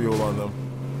waste fuel on them.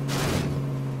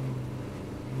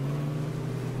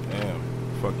 Damn,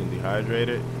 fucking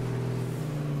dehydrated.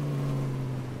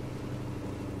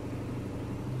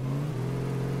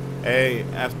 Hey,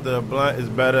 after a blunt is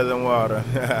better than water.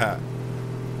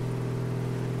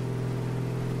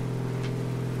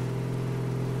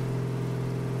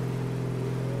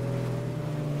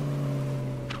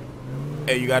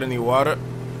 Hey, you got any water?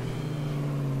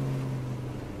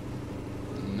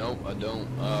 Nope, I don't.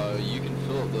 You can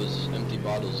fill up those empty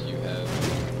bottles you have.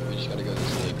 We just gotta go to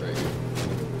this lake right here.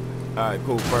 Alright,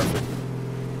 cool, perfect.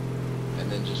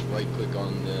 And then just right click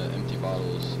on the empty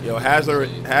bottles. Yo, Hazard,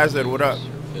 what up? Or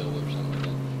fill or something like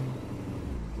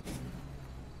that.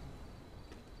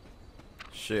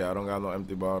 Shit, I don't got no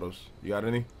empty bottles. You got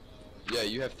any? Yeah,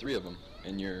 you have 3 of them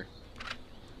in your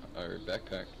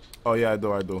backpack. Oh yeah, I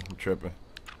do. I'm tripping.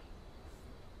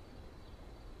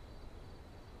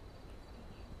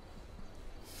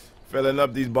 Filling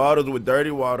up these bottles with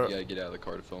dirty water. You gotta get out of the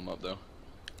car to fill them up, though.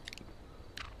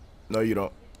 No, you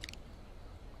don't.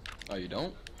 Oh, you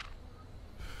don't?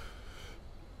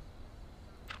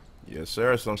 Yes,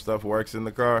 sir. Some stuff works in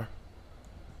the car.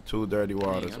 2 dirty Dang, I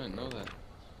waters. didn't know that.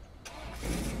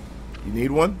 You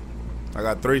need one? I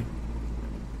got 3.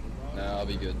 Nah, I'll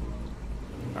be good.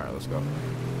 All right, let's go.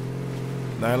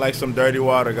 Nothing like some dirty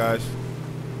water, guys.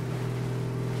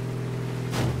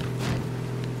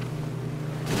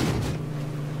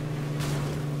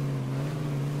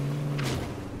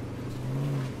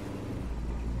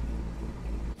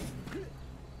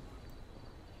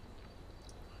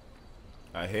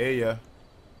 I hear ya.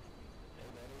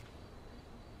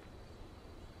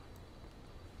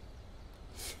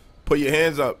 Put your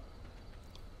hands up.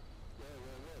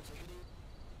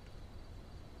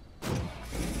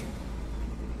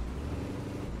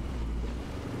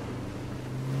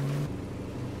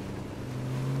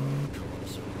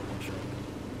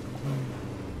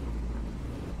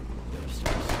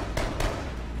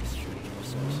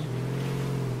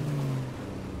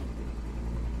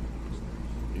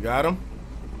 You got him?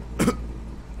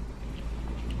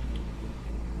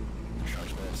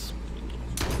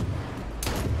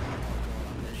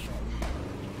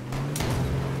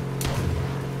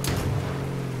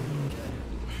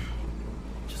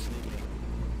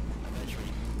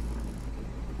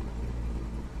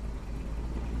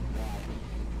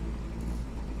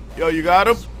 Yo, you got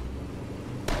him?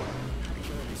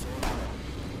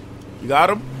 You got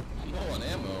him? I'm low on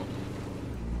ammo.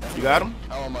 You got him?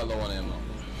 How am I low on ammo?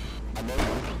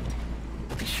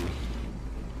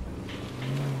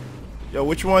 Yo,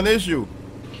 which one is you?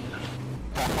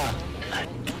 Don't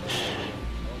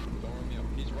warm me up.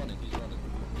 He's running.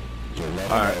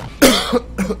 Alright.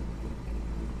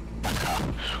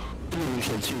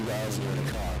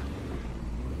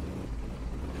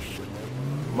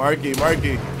 Marky, you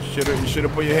should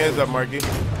have put your hands up, Marky. You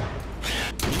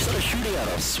started shooting at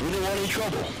us. We didn't want any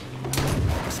trouble.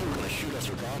 I said we're gonna shoot us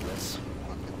regardless.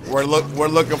 We're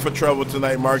looking for trouble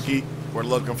tonight, Marky. We're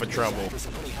looking for trouble. Thanks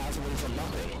for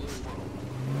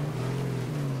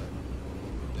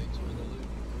the loot.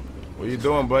 What you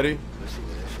doing, buddy?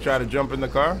 Try to jump in the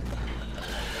car?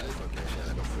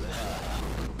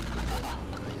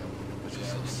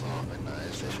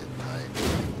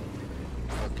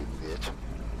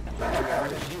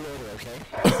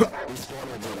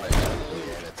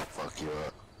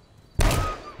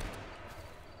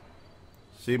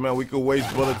 See, man, we could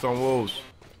waste bullets on wolves.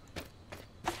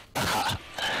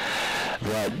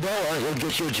 Right. No, you'll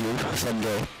get your due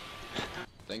someday.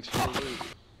 Thanks for the loot.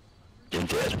 You're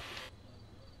dead.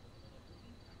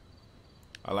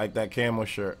 I like that camo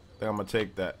shirt. I think I'm gonna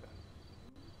take that.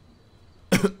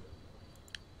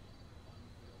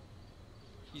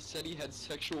 He said he had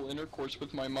sexual intercourse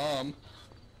with my mom.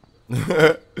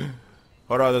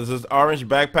 Hold on, does this orange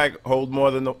backpack hold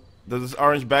more than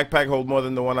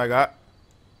the one I got?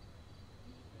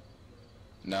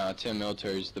 Nah, 10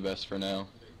 military is the best for now.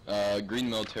 Green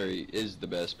military is the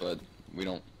best, but we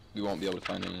won't be able to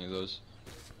find any of those.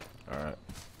 Alright.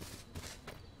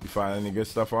 You find any good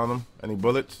stuff on them? Any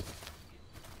bullets?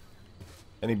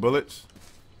 Any bullets?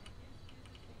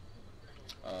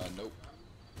 Nope.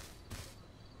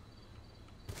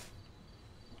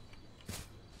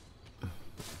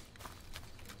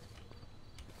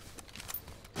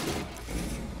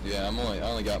 Yeah, I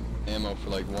only got ammo for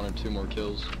like 1 or 2 more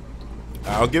kills.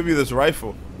 I'll give you this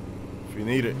rifle if you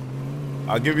need it.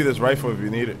 I'll give you this rifle if you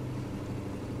need it.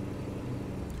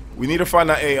 We need to find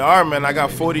that AR, man. I got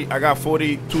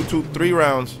 42-3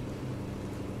 rounds.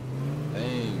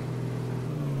 Dang.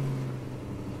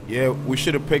 Yeah, we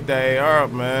should have picked that AR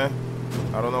up, man.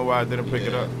 I don't know why I didn't pick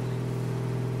it up.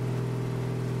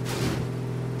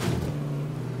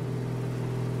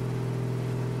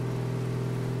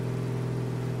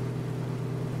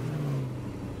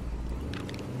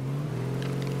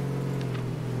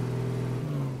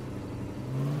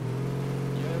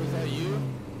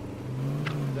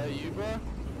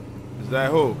 Is that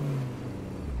who?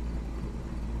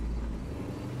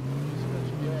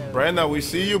 Brenda, we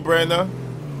see you, Brenda.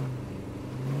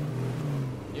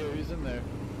 Yeah, who's in there?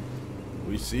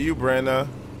 We see you, Brenda.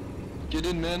 Get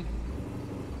in, man.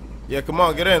 Yeah, come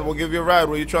on, get in. We'll give you a ride.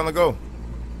 Where you trying to go?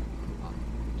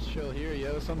 Chill here,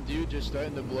 yo. Some dude just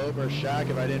starting to blow up our shack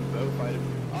if I didn't vote fight him.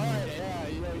 Alright, yeah,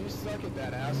 yo, you suck at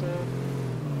that, asshole.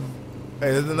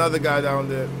 Hey, there's another guy down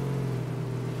there.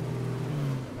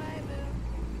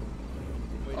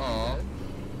 Wait, Aw.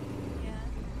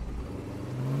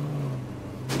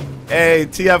 Hey,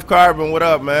 TF Carbon, what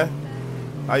up, man?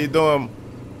 How you doing?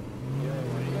 yo,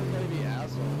 why do you guys gotta be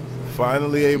assholes?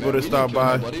 Finally able Man, to we stop didn't kill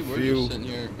by. nobody. We're Few. just sitting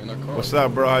here in our car. What's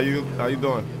up, bro? How you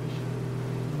doing?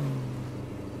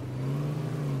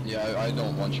 Yeah, I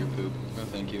don't want your poop. No,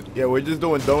 thank you. Yeah, we're just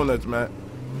doing donuts, man.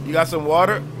 You got some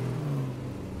water? I'm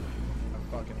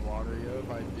fucking water, yo. If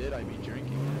I did, I'd be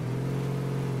drinking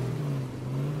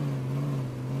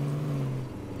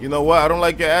it. You know what? I don't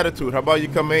like your attitude. How about you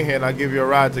come in here and I'll give you a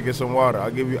ride to get some water. I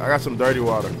got some dirty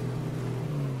water.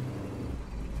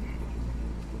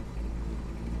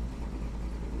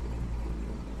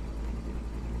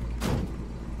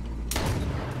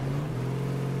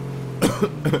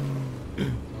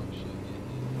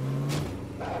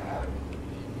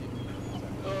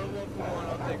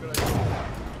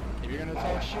 If you're gonna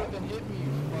talk shit, then hit me,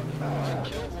 you fucking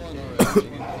Killed one already. Did you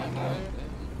get team player?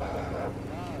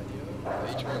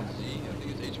 H1Z. I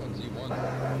think it's H1Z1.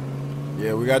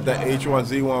 Yeah, we got the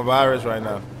H1z1 virus right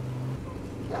now.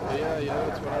 Yeah,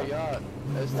 that's what I got.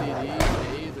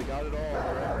 STDs, AIDS, I got it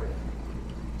all, bro.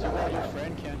 Too bad your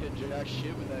friend can't hit jack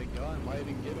shit with that gun. Might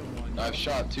even give him one. I've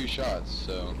shot 2 shots,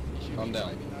 so calm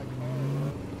down.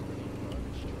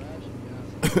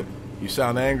 You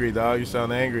sound angry, dog. You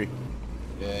sound angry.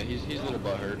 Yeah, he's a little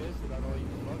butthurt.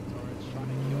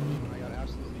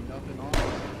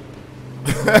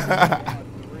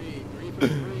 Three for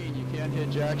three, and you can't hit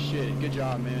jack shit. Good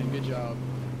job, man. Good job.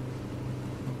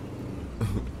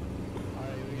 Alright,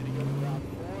 we're gonna go to round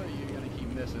 4, or you're gonna keep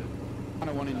missing? Kind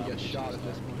of wanting to get shot at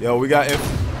this point. Yo, we got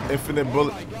infinite Oh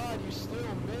bullet. my god, you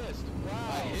still missed.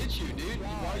 Wow. I hit you, dude.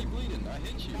 Why are you bleeding? I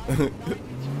hit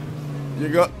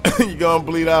you. You gonna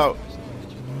bleed out.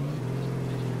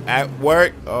 At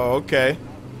work? Oh, okay.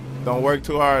 Don't work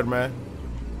too hard, man.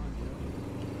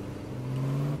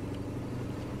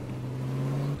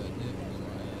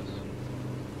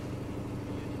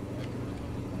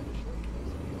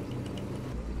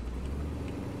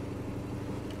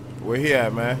 Where he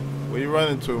at, man? Where you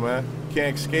running to, man?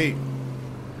 Can't escape.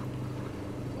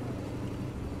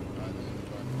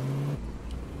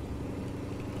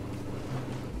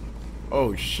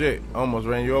 Oh shit! Almost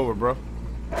ran you over, bro.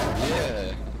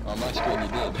 Yeah, on my screen you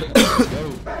did. Let's go.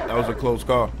 That was a close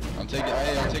call. I'm taking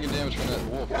damage from that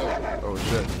wolf. Go. Oh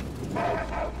shit!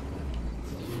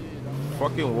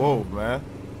 Fucking wolf, man.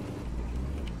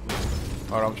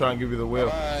 Alright, I'm trying to give you the wheel.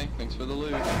 Bye. Thanks for the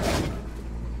loot.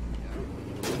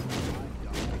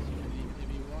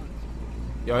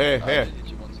 Yo, here, I here. did hit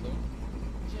you once though.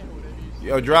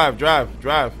 Yo, drive.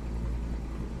 Alright.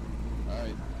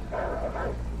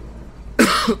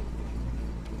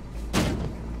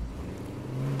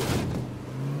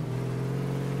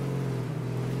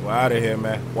 We're out of here,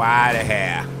 man. We're out of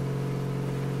here.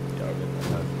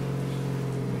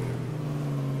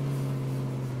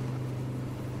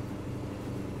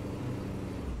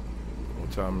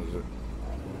 What time is it?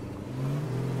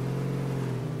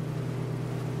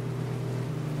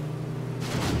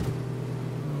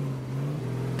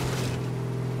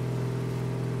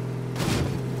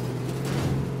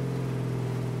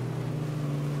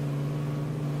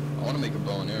 make a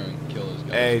bow and arrow and kill those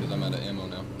guys Hey. because I'm out of ammo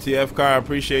now. TF car, I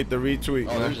appreciate the retweet,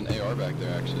 Oh, man. there's an AR back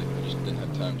there actually. I just didn't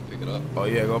have time to pick it up. Oh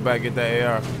yeah, go back get that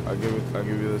AR. I'll give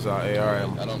you this AR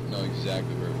ammo. I don't know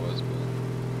exactly where it was,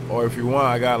 but Or if you want,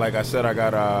 I got, like I said, I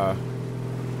got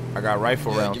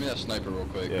rifle yeah, rounds. give me that sniper real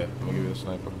quick. Yeah, I'm gonna give you the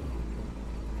sniper.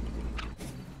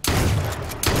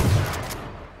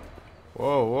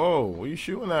 Whoa, whoa, what you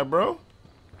shooting at, bro?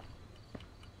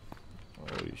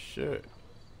 Holy shit.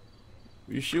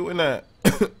 What you shooting at?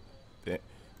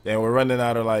 Damn, we're running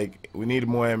out of, like, we need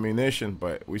more ammunition,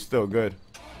 but we still good.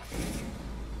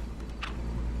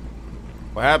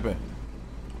 What happened?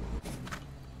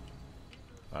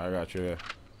 I got you there.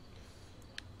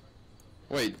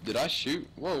 Wait, did I shoot?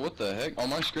 Whoa, what the heck? On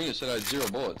my screen it said I had 0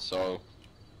 bullets, so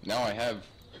now I have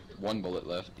 1 bullet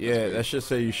left. That's Yeah, weird. that should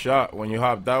say you shot. When you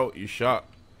hopped out, you shot.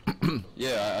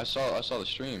 Yeah, I saw the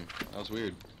stream. That was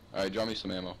weird. Alright, draw me some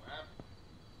ammo.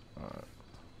 Alright.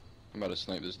 I'm about to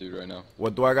snipe this dude right now.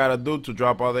 What do I gotta do to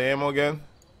drop all the ammo again?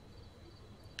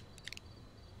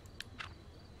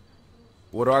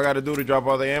 What do I gotta do to drop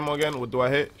all the ammo again? What do I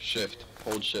hit? Shift.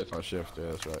 Hold shift. Oh, shift.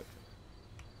 Yeah, that's right.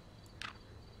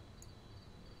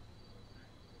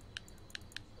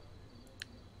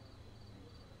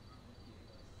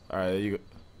 Alright, there you go.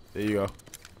 There you go.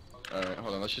 Alright,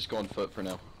 hold on. Let's just go on foot for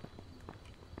now.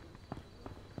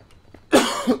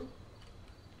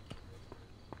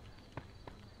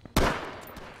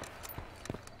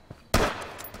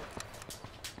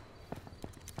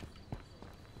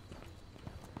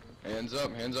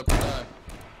 Hands up or die.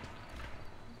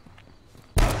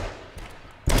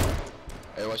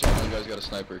 Hey, watch out, one guy's got a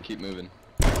sniper. Keep moving.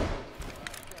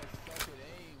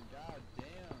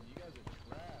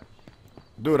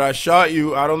 Dude, I shot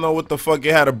you. I don't know what the fuck.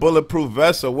 You had a bulletproof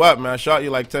vest or what, man. I shot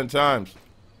you like 10 times.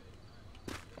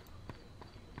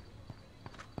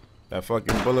 That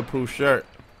fucking bulletproof shirt.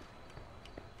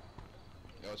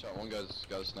 Yeah, watch out, one guy's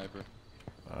got a sniper.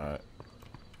 Alright.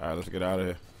 Alright, let's get out of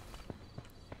here.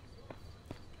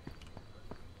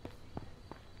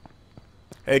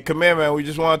 Hey, come here, man. We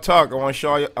just want to talk. I want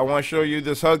to show you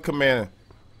this HUD command.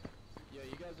 Yeah,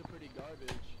 you guys are pretty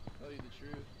garbage. Tell you the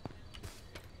truth.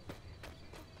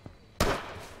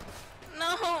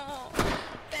 No.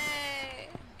 Babe.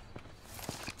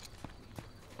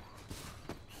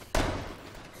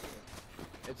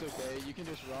 It's okay, you can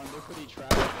just run. They're pretty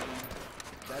trash. Man.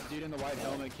 That dude in the white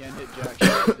helmet can't hit jack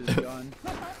shit with his gun.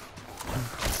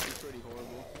 He's pretty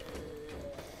horrible.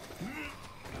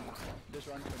 Just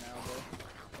run for now, bro.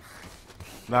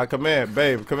 Nah, come here,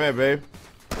 babe. Come here, babe.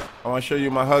 I want to show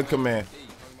you my HUD command.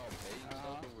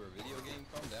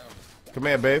 Come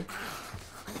here, babe.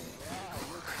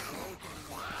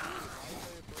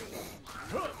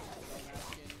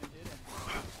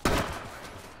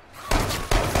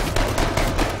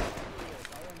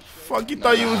 Fuck you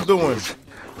thought you was doing?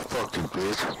 Fucking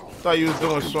bitch. Thought you was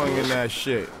doing swinging that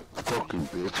shit. Fucking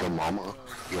bitch. Your mama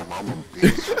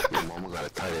bitch. Your mama got a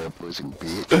tight ass pussy,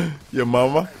 bitch. Your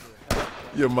mama?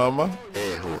 Your mama?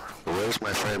 Hey, where's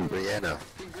my friend Brianna?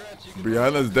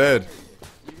 Brianna's dead.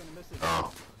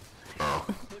 Oh.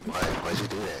 Why'd you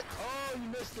do that? Oh, you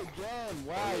missed again.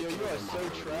 Wow, yo, you are so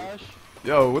trash.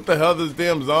 Yo, what the hell this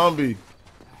damn zombie?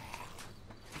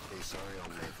 Hey, sorry,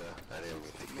 Omega. I didn't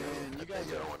mean to get it. I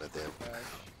think you're one of them.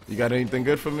 You got anything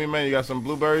good for me, man? You got some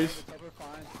blueberries?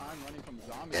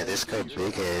 Yeah, this guy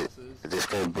Big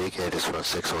Head is from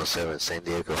 617 San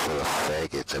Diego full of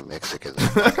faggots and Mexicans.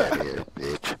 Fuck out of here,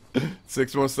 bitch.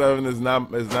 617 is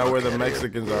not where the outta here,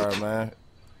 Mexicans are, bitch. man.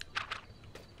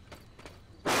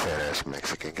 Fat ass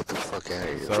Mexican, get the fuck out of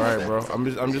here. It's alright, bro.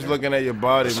 I'm just looking at your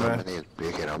body, man. My name is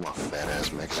Big Head. I'm a fat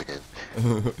ass Mexican.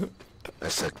 I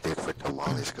suck dick for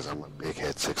tamales because I'm a Big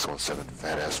Head 617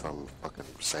 fat ass from fucking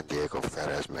San Diego, fat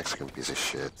ass Mexican piece of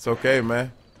shit. It's okay,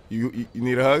 man. You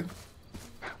need a hug?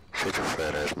 Shut your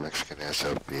fat ass Mexican ass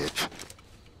up, bitch.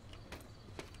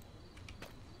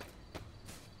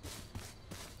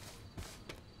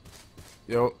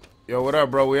 Yo, what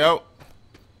up, bro? We out?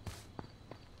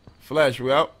 Flash,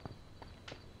 we out?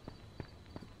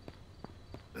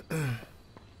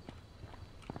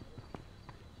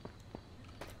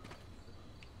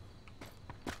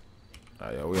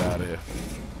 Alright, yo, we out of here.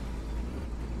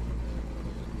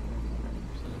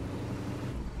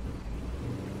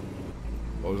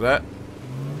 What was that?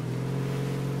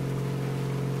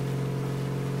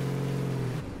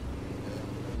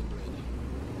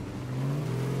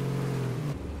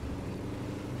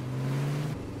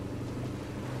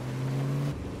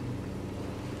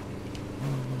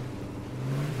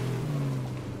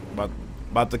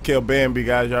 About to kill Bambi,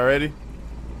 guys. Y'all ready?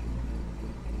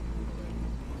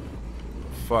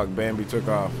 Fuck, Bambi took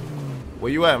off.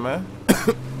 Where you at, man? I'm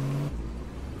right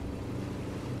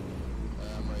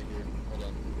here. Hold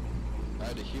on. I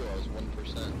had to heal. I was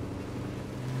 1%.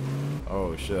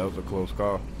 Oh shit, that was a close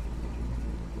call.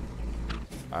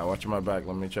 Alright, watch my back.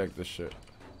 Let me check this shit.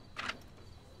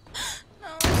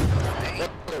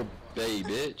 Oh, babe,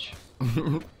 bitch.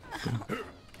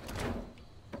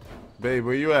 Babe,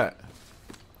 where you at?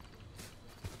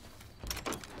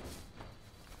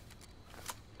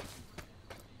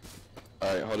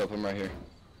 Alright, hold up. I'm right here.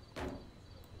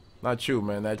 Not you,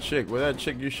 man. That chick. Where that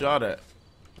chick you shot at?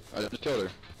 I just killed her.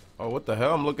 Oh, what the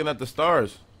hell? I'm looking at the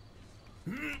stars.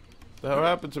 The hell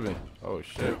happened to me? Oh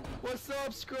shit. What's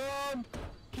up, Scrum?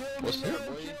 Kill me, What's yo, up,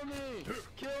 boy? kill me!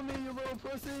 Kill me, you little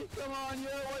pussy! Come on, yo!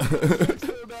 Why you suck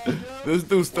so bad, yo? This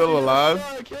dude's still Why you alive?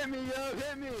 suck? Hit me, yo!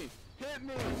 Hit me! Hit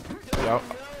me! Hit Yup.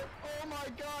 me, yo! Oh my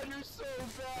god, you're so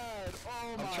bad!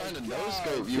 Oh my I'm trying to god.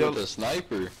 no-scope you Yo. with a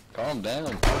sniper. Calm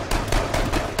down.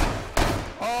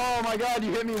 Oh my god,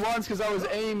 you hit me once because I was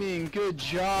aiming. Good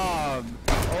job.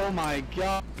 Oh my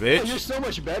god. Bitch. Oh, you're so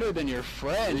much better than your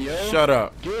friend, yo. Shut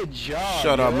up. Good job.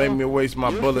 Shut up. yo. Make me waste my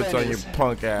Your bullets friend on your is-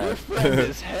 punk Your ass. friend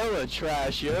is hella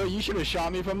trash, yo. You should have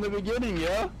shot me from the beginning,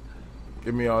 yo.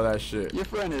 Give me all that shit. Your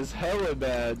friend is hella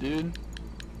bad, dude.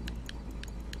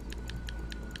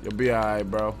 You'll be alright,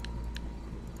 bro.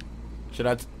 Should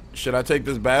I take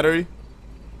this battery?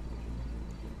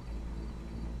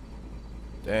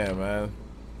 Damn, man.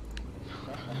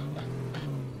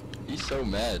 He's so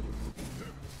mad.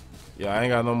 Yeah, I ain't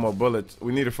got no more bullets.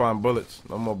 We need to find bullets.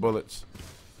 No more bullets.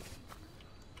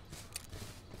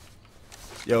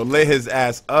 Yo, lay his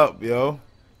ass up, yo.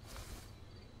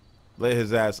 Lay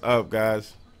his ass up,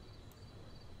 guys.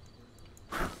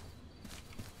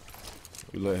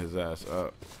 We lay his ass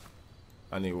up.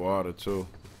 I need water, too.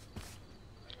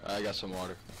 I got some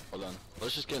water. Hold on.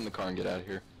 Let's just get in the car and get out of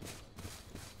here.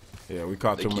 Yeah, we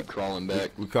caught They too keep many. crawling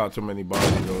back. We caught too many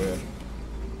bodies over here.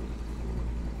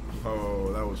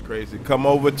 Oh, that was crazy. Come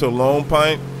over to Lone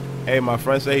Pine. Hey, my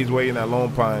friend said he's waiting at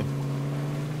Lone Pine.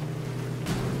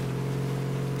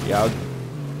 Yeah.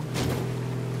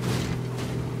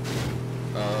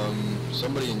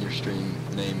 Somebody in your stream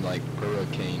named like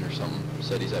Hurricane or something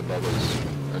said he's at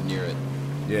Bubba's or near it.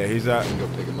 Yeah, he's I at. can go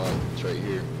pick him up. It's right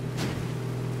here.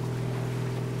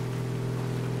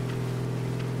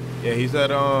 Yeah, he's at.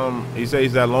 He said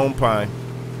he's at Lone Pine.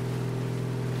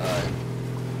 Alright.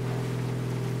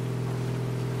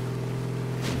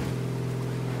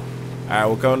 Alright,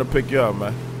 we're coming to pick you up,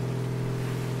 man.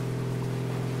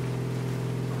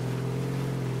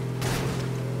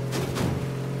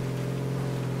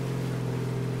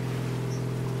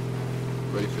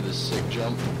 Ready for this sick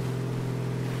jump?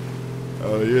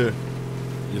 Oh yeah.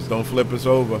 Just don't flip us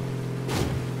over.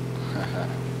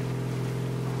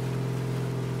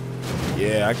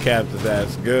 Yeah, I capped his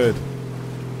ass good.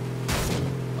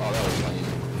 Oh, that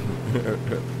was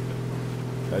lame.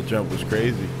 That jump was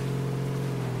crazy.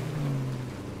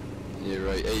 Yeah,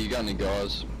 right. Hey, you got any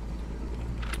gauze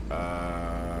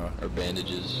Uh, or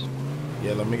bandages?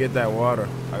 yeah, let me get that water.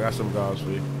 I got some gauze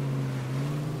for you.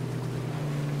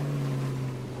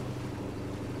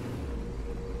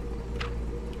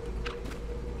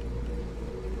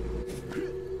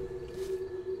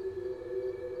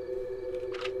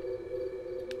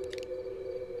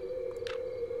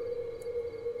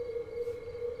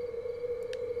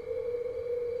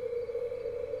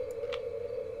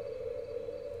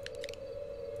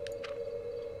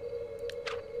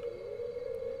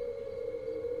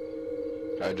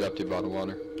 I dropped your bottle of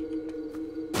water.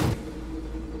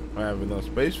 I have enough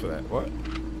space for that. What?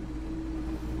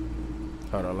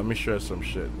 Hold on, let me share some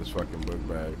shit in this fucking book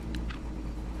bag.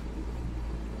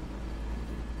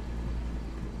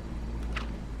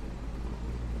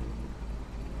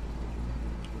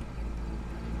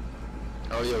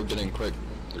 Oh, yo, get in quick.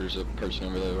 There's a person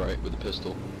over there, right, with a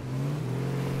pistol.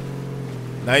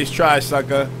 Nice try,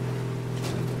 sucker.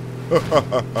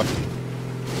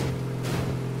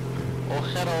 Oh,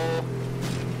 hello.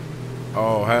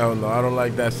 Oh, hell no. I don't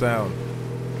like that sound.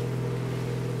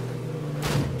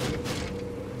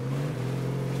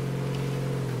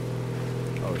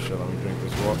 Oh, shit. Let me drink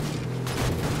this water.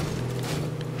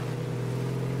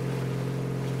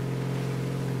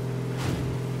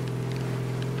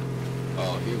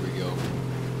 Oh, here we go.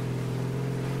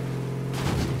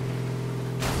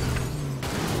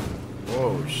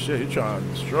 Oh, shit. You're trying to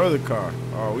destroy the car.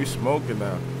 Oh, we smoking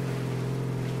now.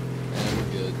 And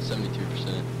we're good.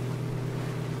 72%.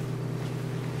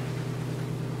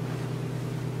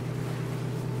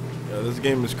 Yeah, this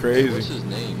game is Hey, crazy. what's his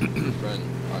name? Your friend.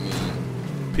 I mean,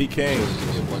 P. Kane. there's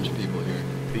gonna be a bunch of people here.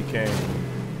 P. Kane.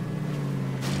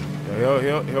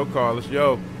 Yeah, he'll call us.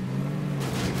 Yo.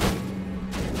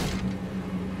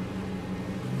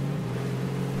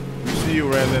 see you,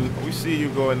 Brandon. We see you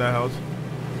go in that house.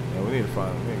 Yeah, we need to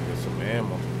get some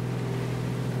ammo.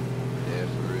 Yeah,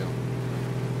 for real.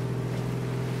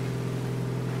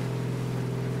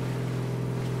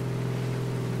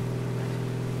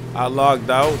 I logged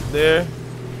out there.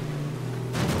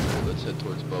 Okay, let's head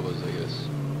towards Bubba's, I guess.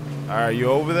 Alright, you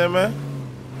over there, man?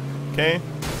 Kane?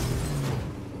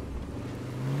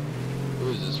 Who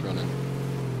is this running?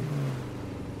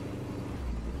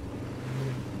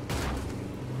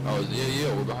 Oh,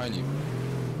 yeah, we're behind you.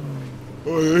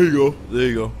 Oh, there you go. There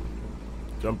you go.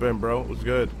 Jump in, bro. What's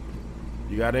good?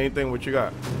 You got anything? What you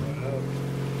got?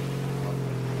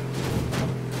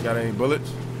 You got any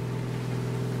bullets?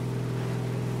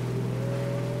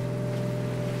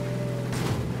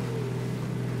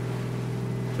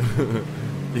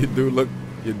 Your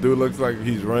dude looks like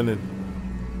he's running.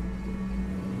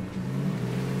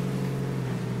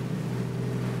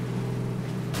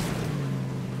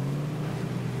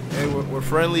 Hey, we're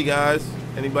friendly, guys.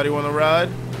 Anybody want to ride?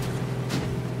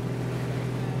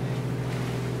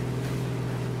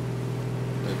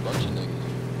 There's a bunch of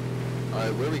niggas.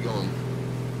 Alright, where are we going?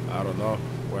 I don't know.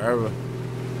 Wherever.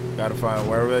 Gotta find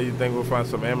wherever you think we'll find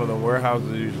some ammo. The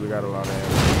warehouses usually got a lot of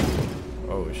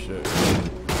ammo. Oh shit.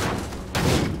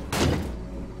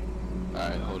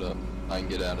 Alright, hold up. I can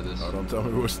get out of this. Oh, don't tell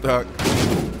me we're stuck. No,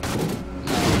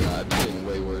 I've been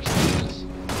way worse than this.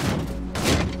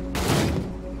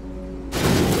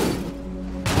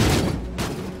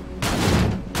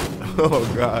 Oh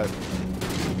god.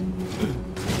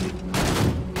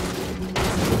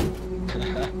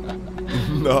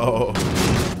 No.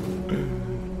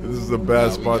 This is a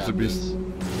bad spot to be. This.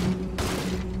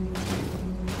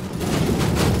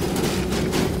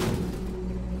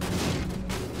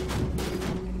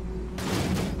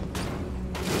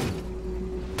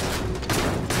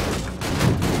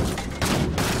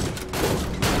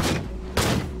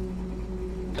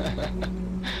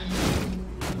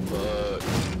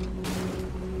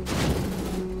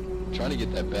 Trying to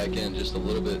get that back end just a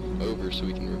little bit over so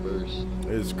we can reverse.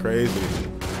 It's crazy.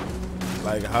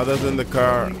 Like, how doesn't the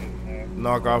car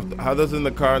knock off? How doesn't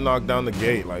the car knock down the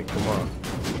gate? Like, come on.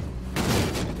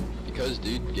 Because,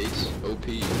 dude, gates OP.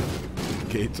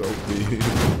 Gates OP.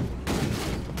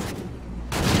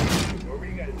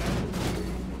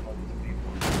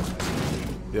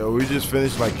 Yo, we just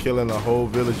finished like killing a whole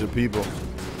village of people.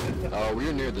 Oh, we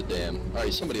were near the dam.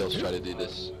 Alright, somebody else try to do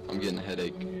this. I'm getting a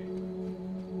headache.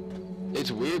 It's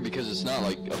weird because it's not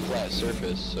like a flat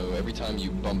surface, so every time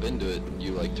you bump into it,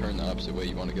 you like turn the opposite way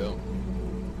you want to go.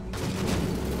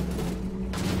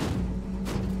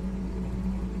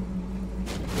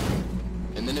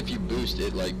 And then if you boost,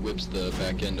 it like whips the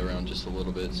back end around just a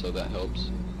little bit, so that helps.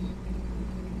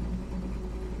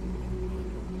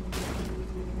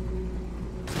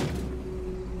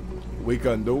 We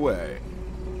can do it.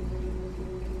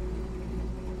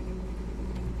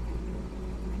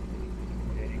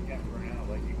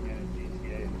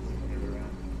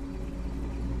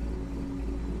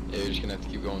 Yeah, you're just gonna have to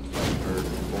keep going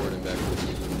forward and backwards,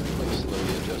 like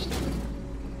slowly adjusting.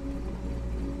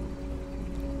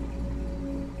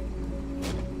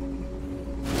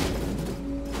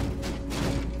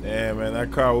 Yeah, man,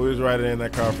 that car, we was riding in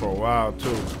that car for a while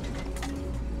too.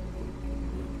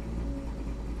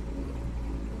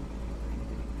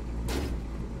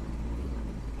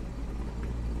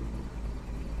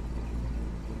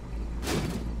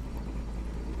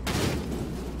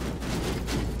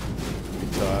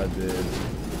 I did.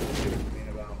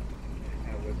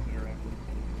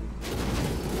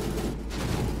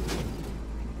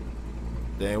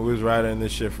 Damn, we was riding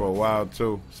this shit for a while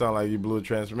too. Sound like you blew a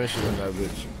transmission in that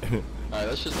bitch. Alright,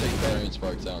 let's just take battery and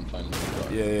sparks out and find another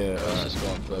car. Yeah. Let's just go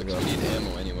on foot, 'cause we need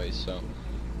ammo anyway, so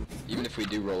even if we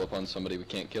do roll up on somebody, we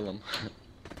can't kill them.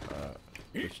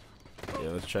 Yeah,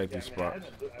 let's check these spots.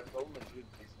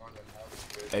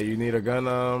 Hey, you need a gun?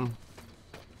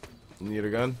 You need a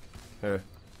gun? Here.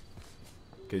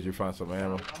 In case you find some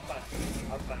ammo.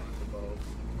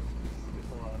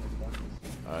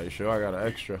 You sure? I got an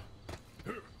extra.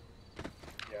 Yeah,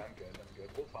 I'm good.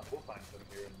 We'll find some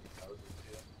here in these houses,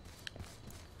 yeah.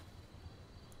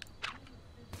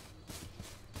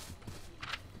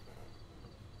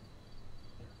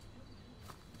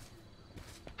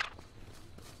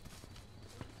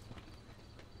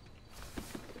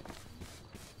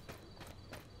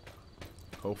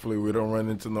 Hopefully we don't run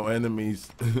into no enemies.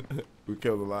 We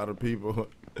killed a lot of people.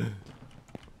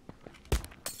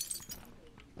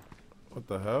 What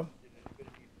the hell?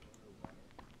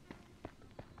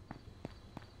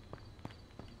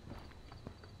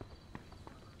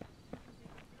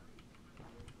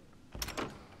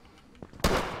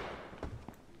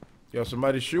 Yo,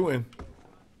 somebody's shooting.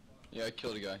 Yeah, I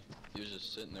killed a guy. He was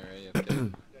just sitting there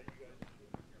AFK.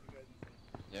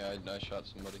 Yeah, I shot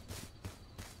somebody.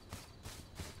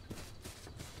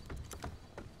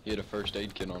 He had a first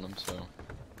aid kit on him, so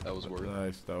that was worth it.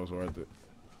 Nice, that was worth it.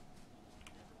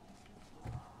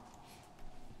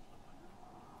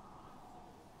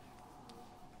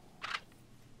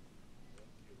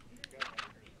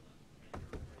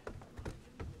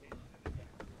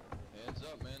 Hands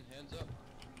up, man, hands up.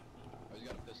 Oh, he's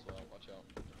got a pistol out, watch out.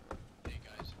 Hey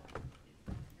guys.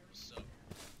 What's up?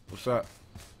 What's up?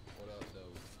 What up, though?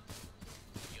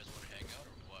 You guys wanna hang out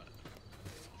or what?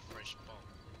 Fresh bump.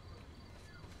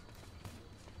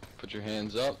 Put your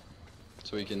hands up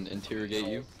so we can interrogate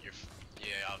you.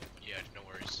 Yeah, no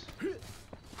worries.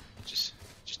 Just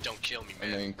don't kill me, I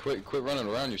man. mean, quit running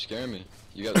around, you're scaring me.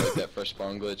 You got like that fresh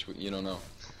spawn glitch, you don't know.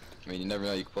 I mean, you never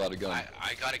know you can pull out a gun.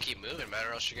 I gotta keep moving, man,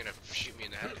 or else you're gonna shoot me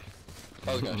in the head. If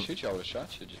I was gonna shoot you, I would've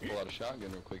shot you. Just pull out a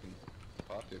shotgun real quick and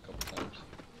pop you a couple times.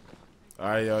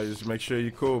 Alright, y'all, just make sure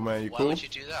you cool, man. You Why cool? would you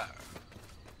do that?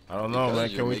 I don't know, man.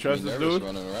 Can we trust this dude?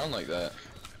 Running around like that.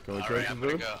 Can we Alright, trust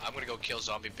this dude? I'm gonna go kill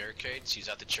Zombie Barricades. He's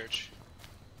at the church.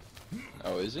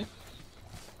 Oh, is he?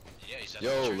 Yeah, he's at the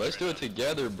Yo, church let's do it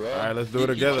together, bro. Alright, let's do it You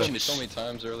together. watched me so many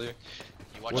times earlier.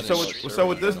 You watch What's the up with stream? what's up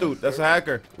with this dude? That's a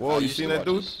hacker. Whoa, I you used seen to that watch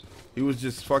dude? this. He was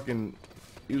just fucking.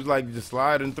 He was like just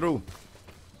sliding through.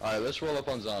 Alright, let's roll up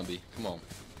on Zombie. Come on.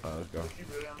 Alright, let's go. Is he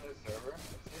really on this server? I've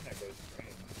seen that guy's stream.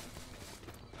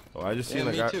 Oh, I just Yeah, seen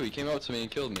a me guy. too. He came up to me and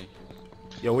killed me.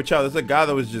 Yo, watch out! There's a guy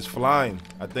that was just flying.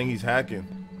 I think he's hacking.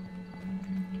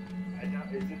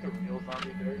 Is it the real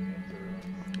zombie barricades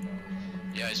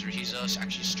or? Yeah, he's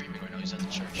actually streaming right now. He's at the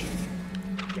church.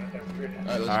 Yeah, that's weird. Alright,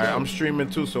 let's Alright, go. I'm streaming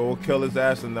too, so we'll kill his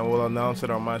ass and then we'll announce it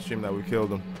on my stream that we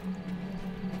killed him.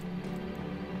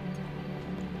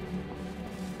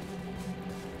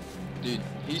 Dude,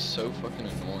 he's so fucking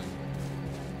annoying.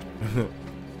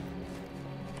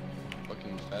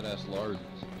 Fucking fat ass lard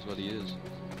is what he is.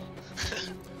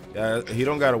 Yeah, he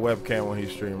don't got a webcam when he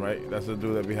stream, right? That's the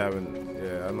dude that be having.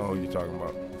 Yeah, I know who you're talking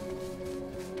about.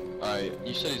 Alright,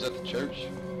 you said he's at the church?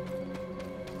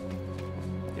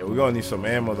 Yeah, we're gonna need some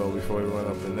ammo though before we run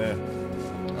up in there.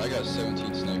 I got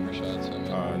 17 sniper shots. I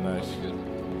mean, Alright, nice. that'll be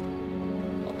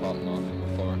good. I'll pop them off from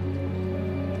afar.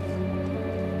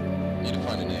 Need to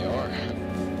find an AR.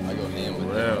 I go ham with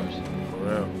For real, ARs. for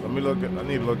real. Let me look at. I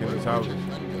need to look in this house. Where'd your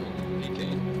friend go? PK.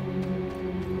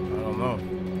 I don't know.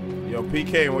 Yo,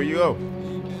 PK, where you go?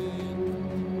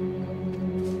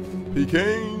 PK.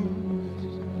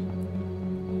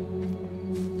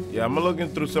 Yeah, I'm looking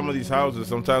through some of these houses.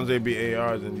 Sometimes they be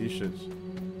ARs and these shits.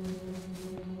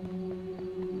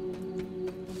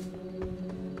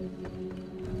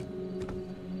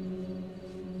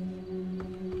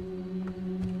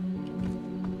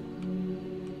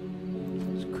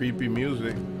 It's creepy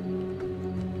music.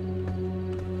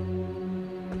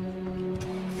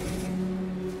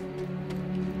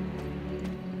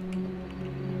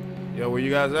 Yo, where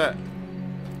you guys at?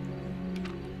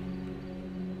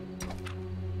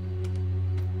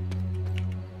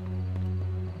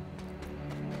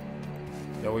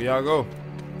 Yo, where y'all go?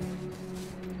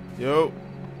 Yo.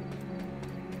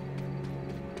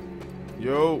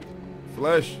 Yo.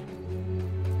 Flesh.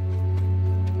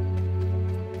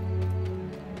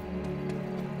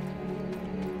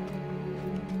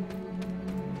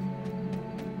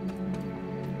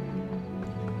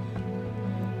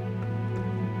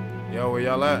 Yo, where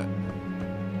y'all at?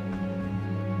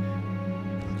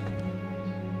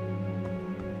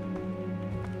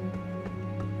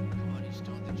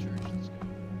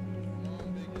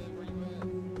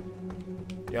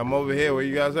 Yeah, I'm over here. Where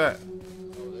you guys at?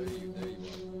 Oh, there you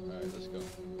are. Alright, let's go.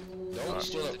 Don't Alright,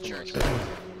 split at up the from church. us.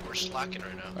 We're slacking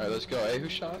right now. Alright, let's go. Hey, who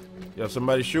shot? Yo,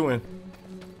 somebody shooting.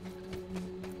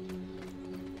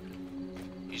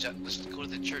 Let's go to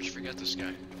the church. Forget this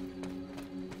guy.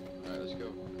 Alright, let's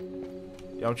go.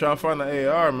 Yo, I'm trying to find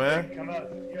the AR, man. Come out,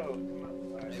 yo, come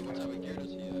out. Hey, what type of gear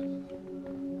does he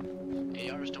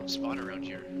have? ARs don't spawn around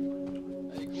here.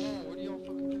 Hey, come on. What are y'all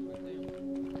fucking doing?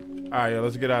 Damn. All right, yo,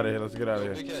 let's get out of here. Let's get out of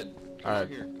Yo, here. big head. Come All out right,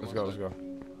 here. Come let's go. Let's outside.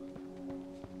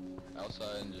 go.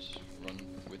 Outside and just run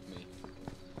with me.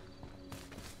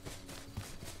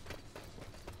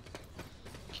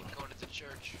 Keep going to the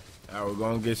church. All right, we're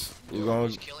gonna get. We're Yo, gonna.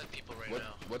 He's killing people right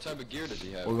now. What type of gear does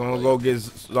he have? We're gonna Like, go get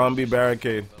zombie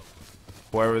barricade.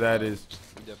 Whoever that is.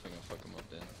 We definitely gonna fuck him up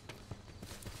then.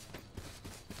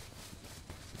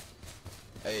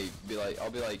 Hey, I'll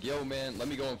be like, yo man, let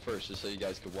me go in first just so you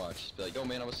guys could watch. Just be like, yo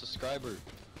man, I'm a subscriber.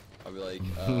 I'll be like,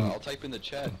 I'll type in the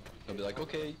chat. I'll be like,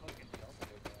 okay.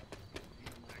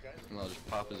 And I'll just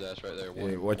pop his ass right there.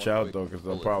 Yeah, watch out though, cause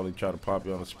they'll probably try to pop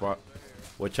you on the spot.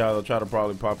 Which child will try to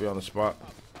probably pop you on the spot.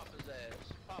 Pop his ass.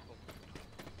 Pop him.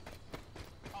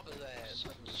 Pop his ass.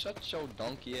 Shut your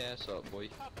donkey ass up, boy.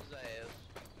 Pop his ass.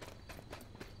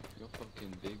 Your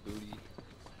fucking big booty.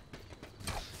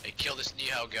 Hey, kill this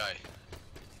Nihao guy.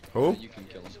 Who? You can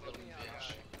kill him. Little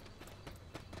bitch.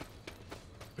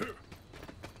 Kill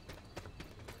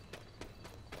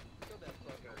that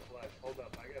fucker. Flash, hold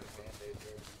up, I got a band-aid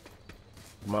here.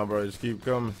 Come on, bro. Just keep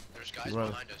coming. There's guys Keep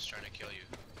running. behind us trying to kill you.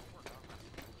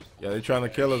 Yeah, they trying to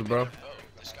kill us, bro. Oh,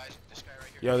 this guy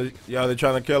right here. Yeah, they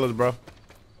trying to kill us, bro.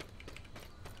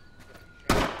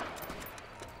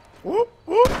 Whoop,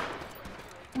 whoop,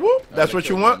 whoop. That's what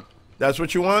you want? That's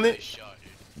what you wanted? Nice shot,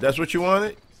 dude. That's what you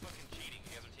wanted?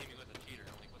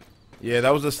 Yeah, that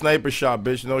was a sniper shot,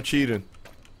 bitch. No cheating.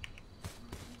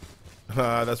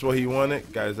 That's what he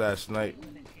wanted. Guy's ass snipe.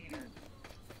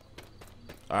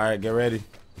 Alright, get ready.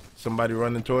 Somebody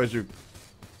running towards you.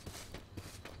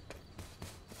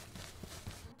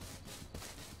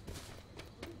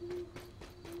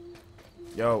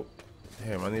 Yo.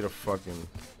 Damn, I need a fucking...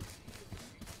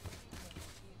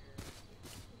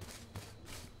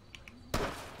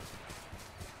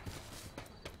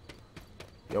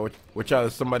 Yo, watch out,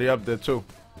 there's somebody up there too.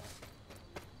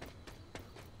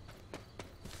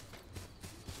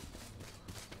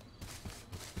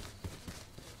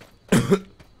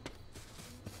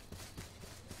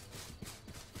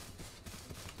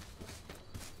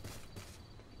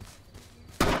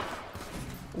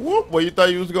 Whoop, where you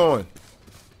thought you was going?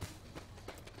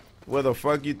 Where the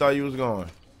fuck you thought you was going?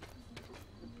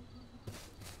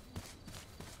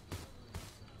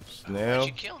 Snail? Why'd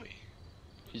you kill me?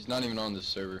 He's not even on this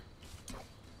server.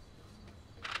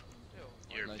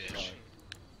 You're a Nice bitch. try.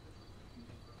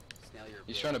 Snail, you're a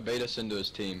He's bitch. trying to bait us into his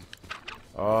team.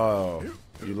 Oh,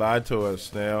 you lied to us,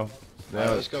 Snail. Alright,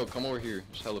 Snail. let's go. Come over here.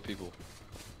 There's hella people.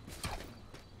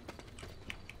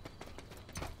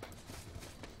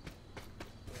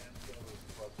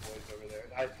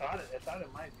 I thought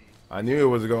it might be. I knew it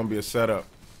was gonna be a setup.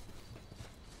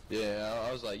 Yeah,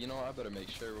 I was like, you know, I better make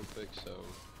sure real quick. So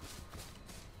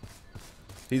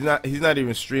He's not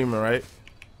even streaming, right?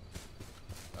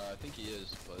 I think he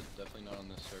is, but definitely not on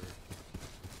this server.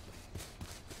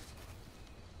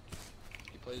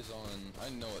 He plays on. I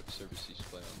know what servers he's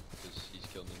playing on because he's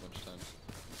killed me a bunch of times.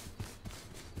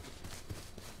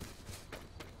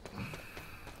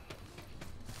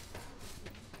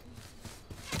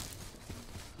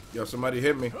 Yo, somebody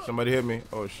hit me. Somebody hit me.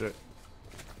 Oh shit.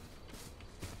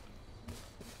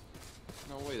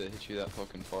 No way they hit you that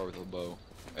fucking far with a bow.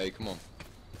 Hey, come on.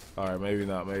 Alright, maybe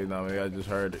not, maybe not. Maybe I just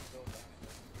heard it.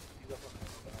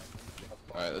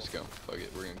 Alright, let's go. Fuck it,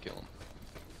 we're gonna kill him.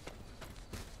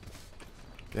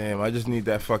 Damn, I just need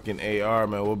that fucking AR,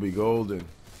 man. We'll be golden.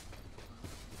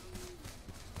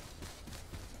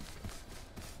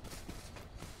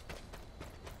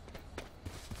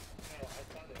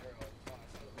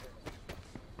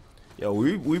 Yo,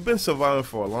 we've been surviving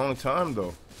for a long time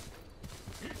though.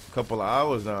 Couple of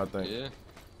hours now, I think. Yeah.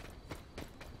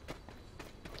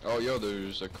 Oh, yo,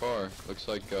 there's a car. Looks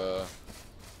like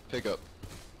pickup.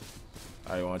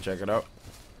 Alright, you wanna check it out?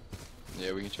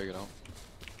 Yeah, we can check it out.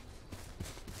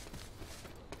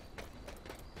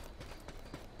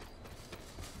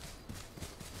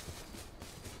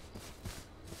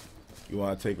 You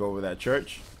wanna take over that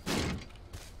church?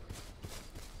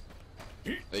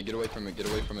 Hey, get away from it. Get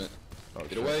away from it. Oh,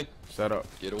 Get shit. away. Set up.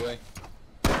 Get away.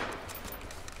 Alright,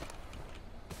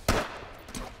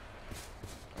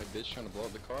 bitch, trying to blow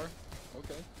up the car?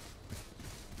 Okay.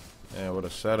 Man, what a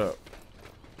setup.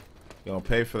 You gonna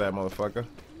pay for that, motherfucker?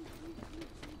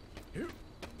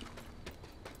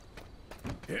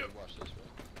 Watch this,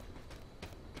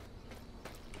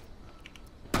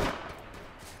 bro.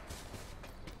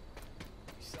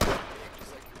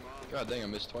 God dang, I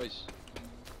missed twice.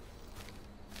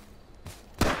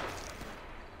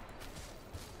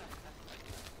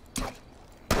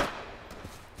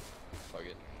 Fuck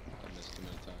it. I missed too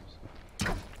many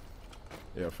times.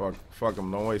 Yeah, fuck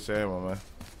him. Don't waste ammo, man.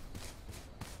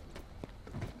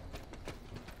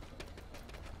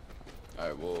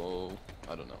 Alright, well,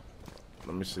 I don't know.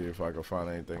 Let me see if I can find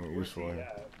anything useful here.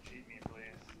 Yeah, cheat me, please.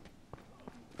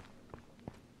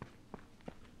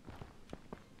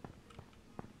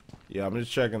 Yeah, I'm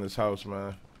just checking this house,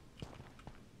 man.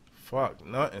 Fuck,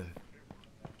 nothing.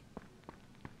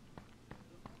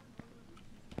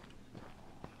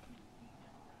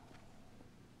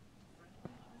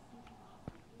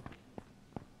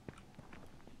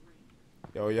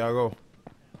 Yo, y'all go.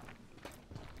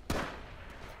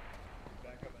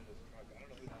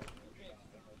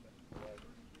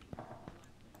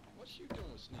 What you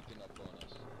doing sneaking up on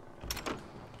us?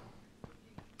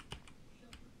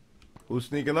 Who's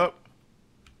sneaking up?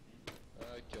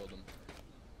 I killed him.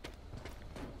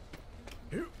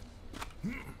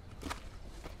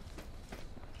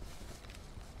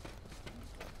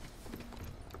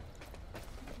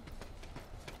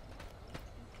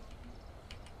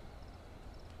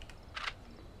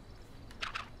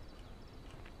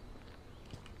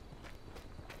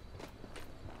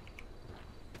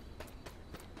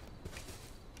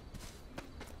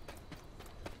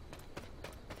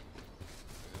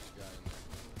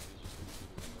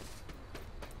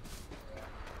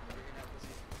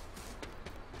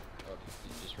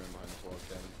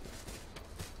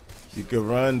 You can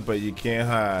run, but you can't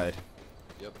hide.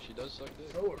 Yep, she does suck dick.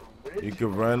 So original. You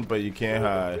can run, but you can't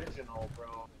hide. Original,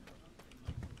 bro.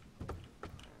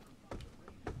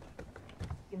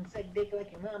 You can suck dick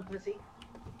like your mom, pussy.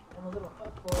 I'm a little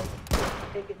fuckboy.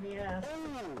 Take it in the ass.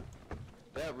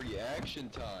 That reaction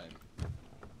time.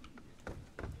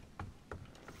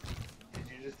 Did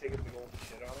you just take a big old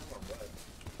shit on him or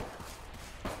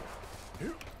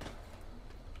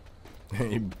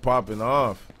what? You popping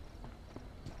off.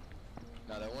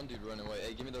 Nah, that one dude running away.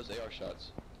 Hey, give me those AR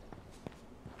shots.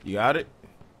 You got it?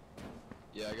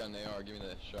 Yeah, I got an AR. Give me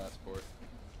the shots for it.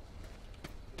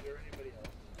 Is there anybody else?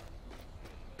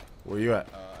 Where you at?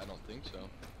 I don't think so.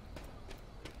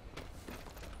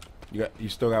 You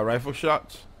still got rifle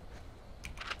shots?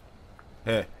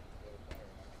 Hey.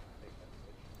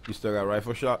 You still got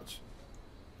rifle shots?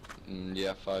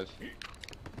 Yeah, 5.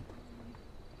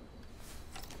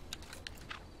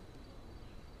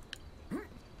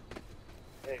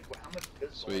 Hey, how much pistol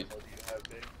Sweet. ammo do you have,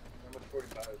 big? How much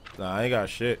 45? Nah, I ain't got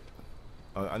shit.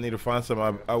 I need to find some.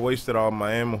 I wasted all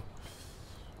my ammo.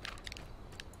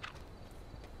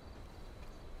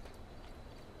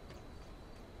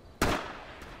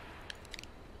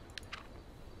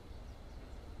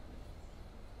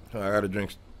 I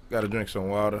gotta drink some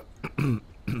water. Come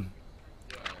inside,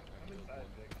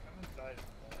 big. Come inside.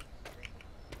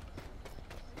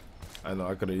 I know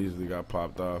I could have easily got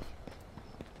popped off.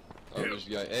 Oh, there's a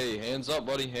guy. Hey, hands up,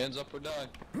 buddy. Hands up or die.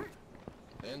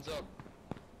 Hands up.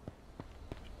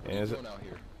 Hands What's up. going out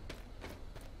here?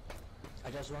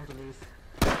 I just want to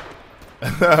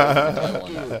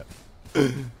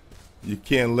leave. You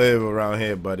can't live around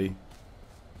here, buddy.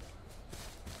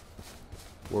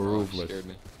 We're Oh, ruthless. scared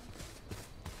me.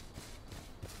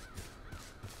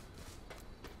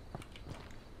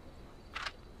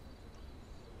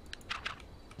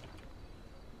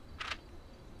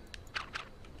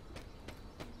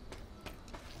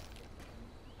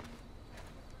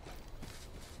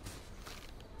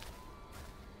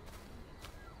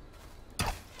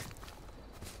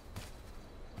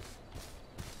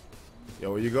 Yo,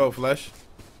 where you go, Flesh?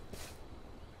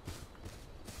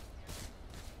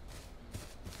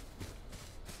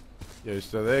 Yo, you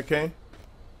still there, Kane?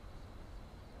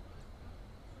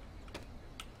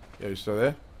 Yo, you still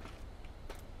there?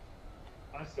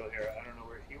 I'm still here. I don't know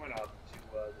where he went off to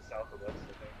the south or west,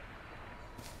 I think.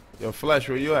 Yo, Flesh,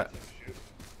 where you at?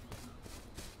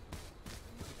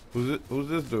 Shoot. Who's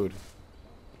this dude?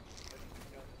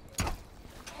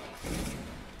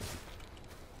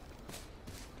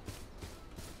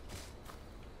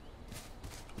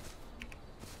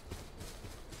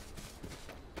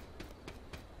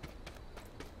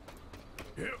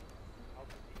 I'm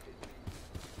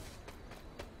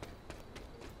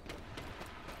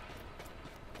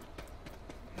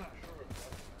not sure if that's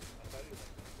I thought he was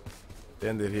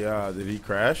Then did he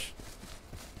crash?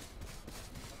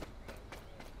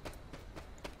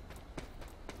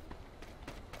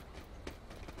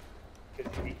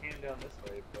 because he came down this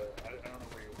way, but I don't know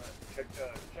where he went. Check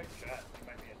chat. He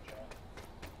might be in chat.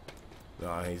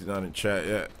 Nah, he's not in chat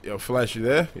yet. Yo, Flesh, you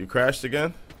there? You crashed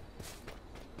again?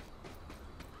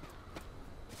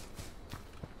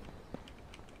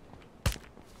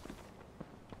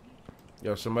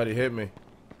 Yo, somebody hit me.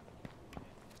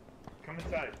 Come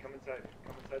inside. Come inside.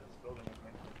 Come inside this building with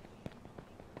me.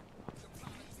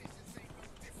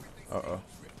 Uh-oh.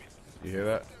 You hear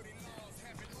that?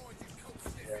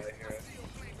 Yeah, I hear it.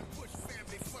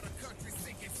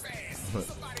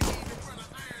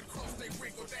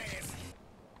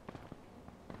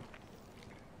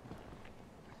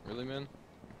 Really, man?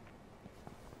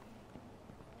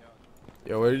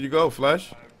 Yo, where did you go,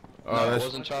 Flesh? Oh, No, it that's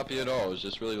wasn't choppy at all. It was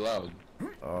just really loud.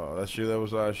 that's you that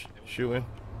was shooting.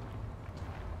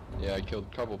 Yeah, I killed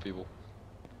a couple people.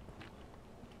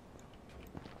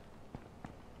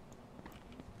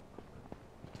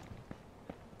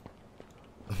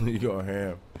 You go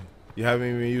ham. You haven't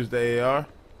even used the AR?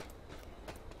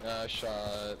 I shot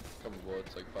a couple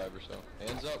bullets, like 5 or so.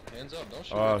 Hands up, hands up. Don't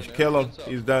shoot. Oh, me, man. kill him. Hands up.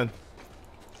 He's done.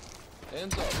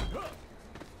 Hands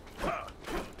up.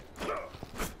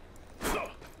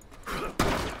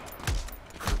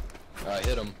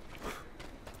 hit him.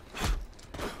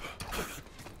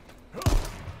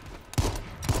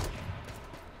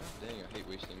 Dang, I hate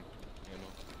wasting ammo.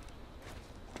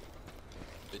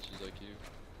 Bitches like you.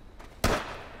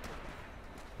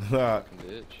 Fucking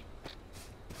bitch.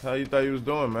 How you thought you was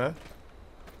doing, man?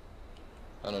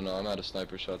 I don't know, I'm out of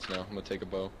sniper shots now. I'm gonna take a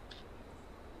bow.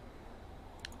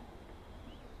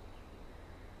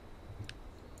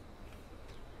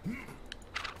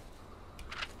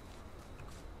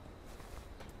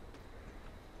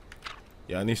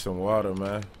 Yeah, I need some water,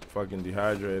 man. Fucking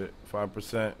dehydrated.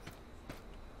 5%.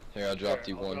 Here, I dropped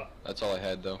you one. That's all I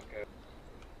had, though.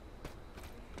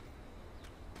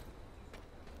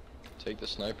 Take the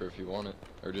sniper if you want it,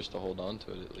 or just to hold on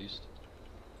to it at least.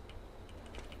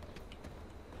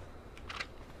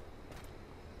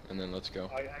 And then let's go.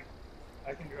 I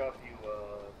can drop you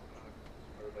or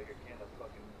like a can of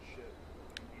fucking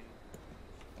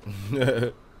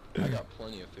shit. I got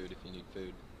plenty of food if you need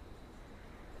food.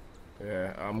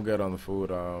 Yeah, I'm good on the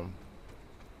food.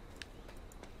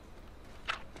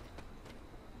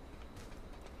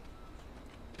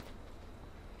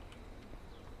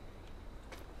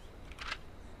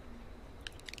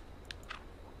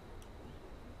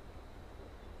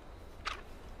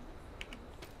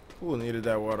 Who needed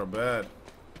that water bad?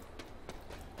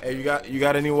 Hey, you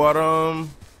got any water,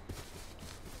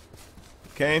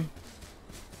 Kane?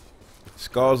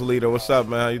 Skulls leader, what's up,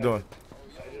 man? How you doing?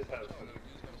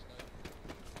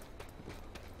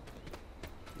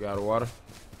 You got a water?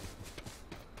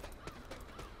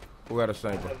 Who got a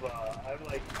sniper? I have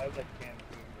like canned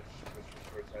food which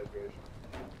restores hydration.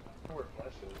 I don't know where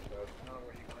Flesh is, so I don't know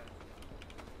where you went.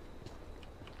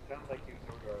 Sounds like you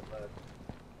was over our left.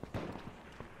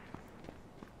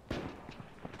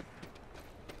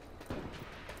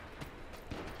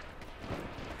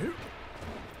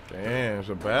 Damn, it's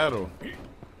a battle.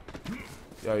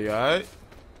 Yo, you alright?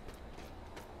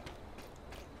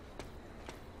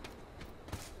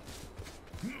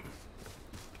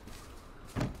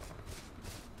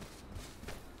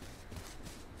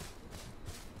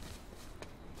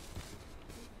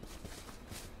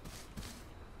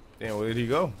 Damn, where did he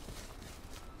go?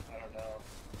 I don't know.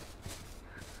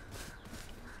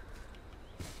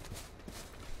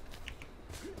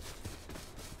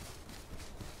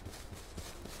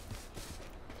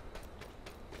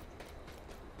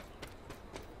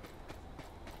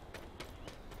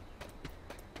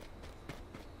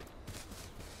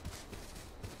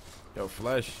 Yo,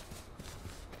 Flesh.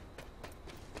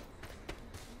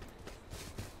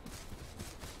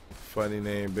 Funny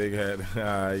name, Big Head.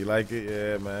 You like it?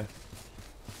 Yeah, man.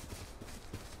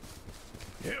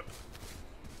 Yep.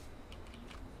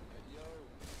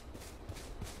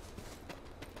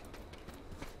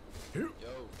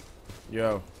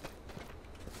 Yo.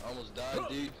 I almost died,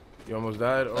 dude. You almost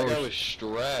died? That guy was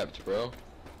strapped, bro.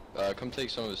 Come take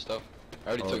some of his stuff. I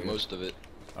already took most of it.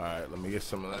 Alright, let me get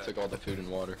some of that. I took all the food and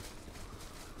water.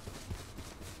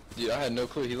 Dude, I had no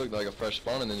clue. He looked like a fresh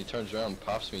spawn, and then he turns around and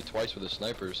pops me twice with a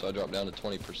sniper, so I dropped down to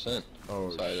 20%. Oh,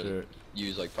 so I had shit. to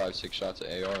use like 5-6 shots of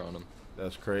AR on him.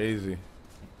 That's crazy.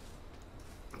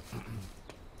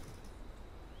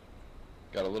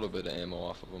 Got a little bit of ammo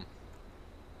off of him.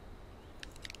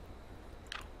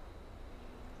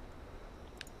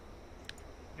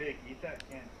 Big, eat that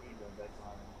canned food though, that's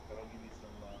on. That'll give you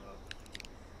some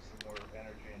more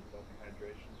energy and fucking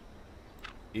hydration.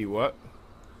 Eat what?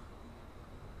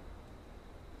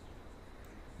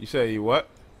 You say eat what?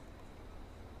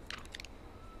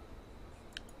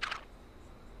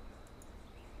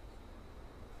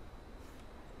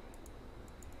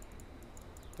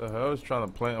 The hell is trying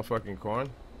to plant a fucking corn?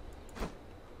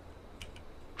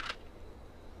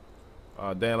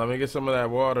 Oh damn, let me get some of that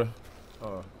water.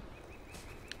 Oh.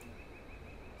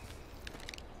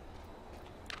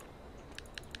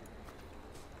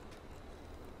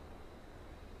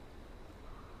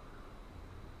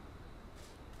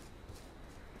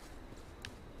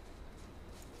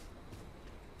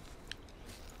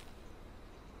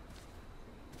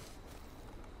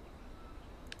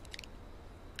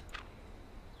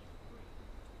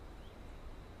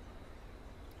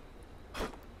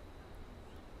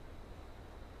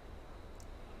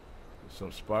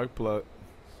 Some spark plugs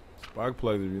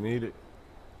if you need it.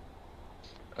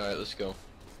 Alright, let's go.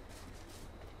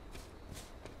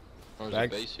 Oh, there's a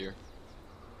base here.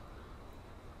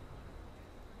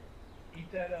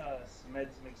 Eat that Smeds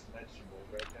mixed vegetables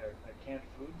right there. That canned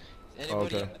food.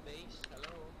 Anybody Okay. in the base?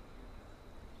 Hello?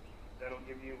 That'll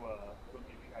give you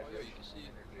hydration. Oh, yeah, you can see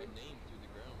a name through the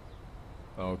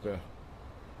ground. Okay.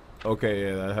 Okay,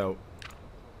 yeah, that helped.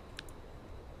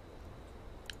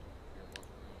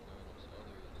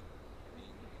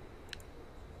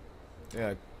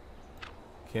 Yeah,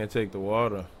 can't take the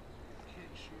water.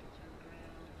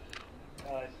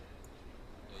 Uh, Yeah,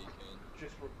 you can.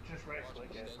 just right Watch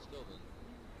click me it. stand still then.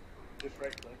 Just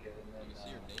right click it and You then can see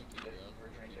your name through the ground. or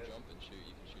If drink you it. jump and shoot,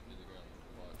 you can shoot through the ground.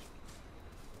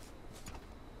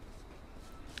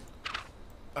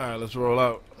 Watch. Alright, let's roll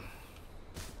out.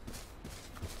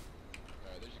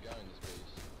 Alright, there's a guy in this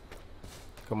base.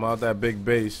 Come out that big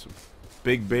base.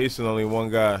 Big base and only one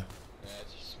guy. Nah,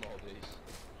 it's just a small base.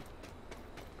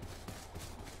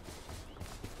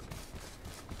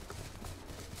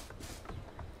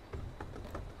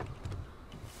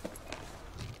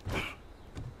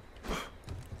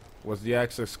 What's the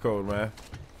access code, man?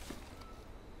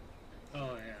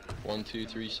 Oh yeah. 1, 2,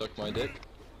 3, suck my dick.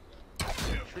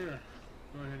 Sure.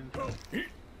 Go ahead and tell.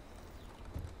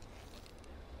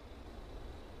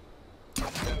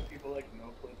 People like no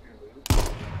clip your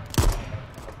loot.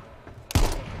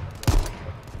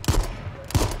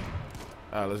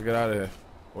 Alright, let's get out of here.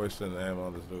 Wasting the ammo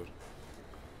on this dude.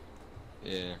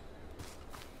 Yeah.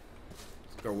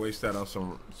 Let's go waste that on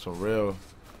some real.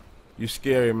 You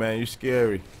scary, man. You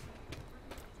scary.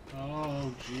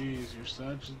 Oh jeez, you're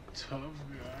such a tough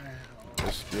guy. Oh.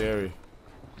 You're scary.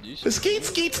 Skeet,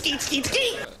 skeet, skeet, skeet,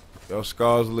 skeet. Yo,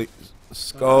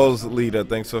 Skulls leader.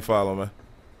 Thanks for following, man.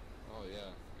 Oh yeah,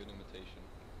 good imitation.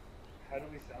 How do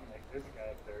we sound like? There's a guy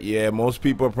up there. Yeah, most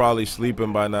people are probably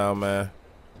sleeping by now, man.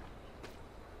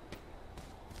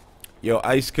 Yo,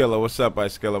 Ice Killer, what's up,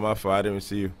 Ice Killer? My fault, I didn't even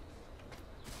see you.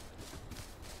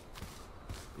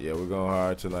 Yeah, we're going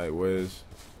hard tonight, Wiz.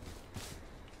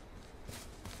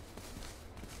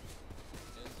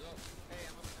 Hands up. Hey,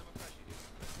 I'm a crush you,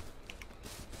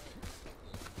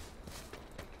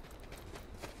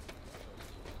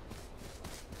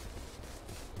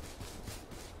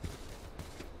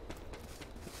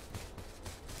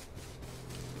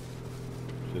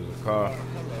 There's a car.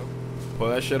 Pull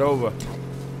that shit over.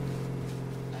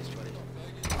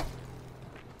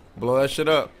 Blow that shit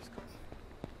up.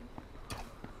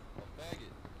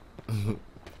 I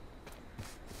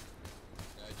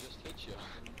just hit you.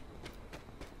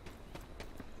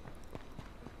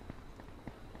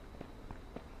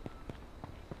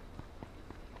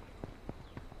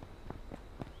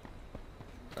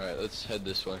 Alright, let's head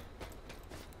this way.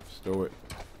 Let's do it.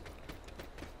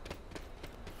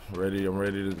 Ready, I'm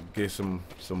ready to get some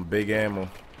big ammo.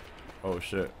 Oh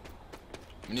shit.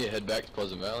 We need to head back to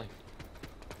Pleasant Valley.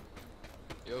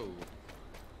 Yo. What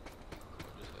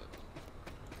just happened?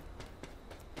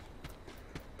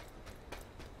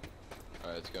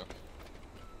 Alright, let's go.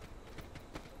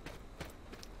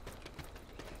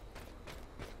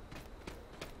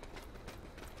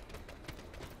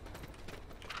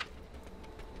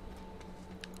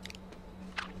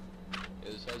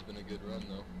 Yeah, this has been a good run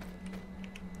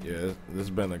though. Yeah, this has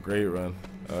been a great run.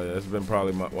 Yeah, it's been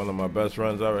probably one of my best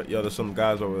runs ever. Yo, there's some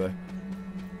guys over there.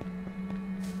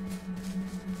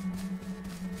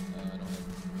 I don't have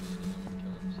really anything to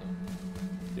kill him,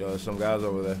 so. Yo, there's some guys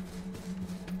over there.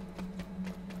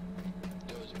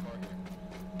 Yo, there's a car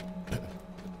here.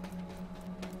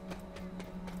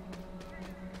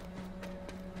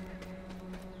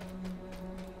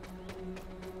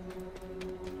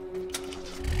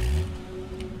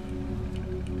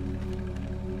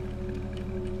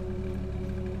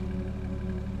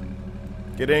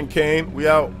 Get in, Kane. We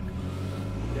out.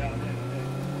 Yeah,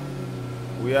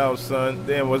 We out, son.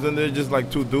 Damn, wasn't there just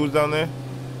like two dudes down there?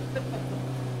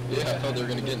 Yeah, I thought they were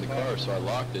gonna get in the car, so I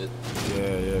locked it. Yeah, yeah.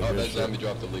 Oh, good that shit. zombie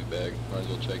dropped the loot bag. Might as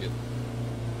well check it.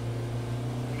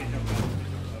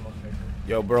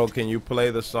 Yo, bro, can you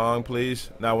play the song, please?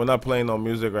 Nah, we're not playing no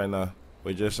music right now.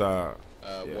 We're just yeah.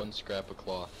 One scrap of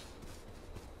cloth.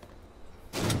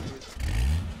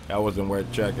 That wasn't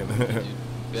worth checking. Dude,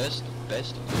 best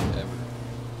loot ever.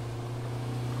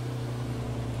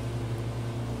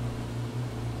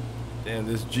 Damn,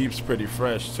 this Jeep's pretty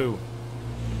fresh too.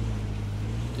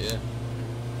 Yeah.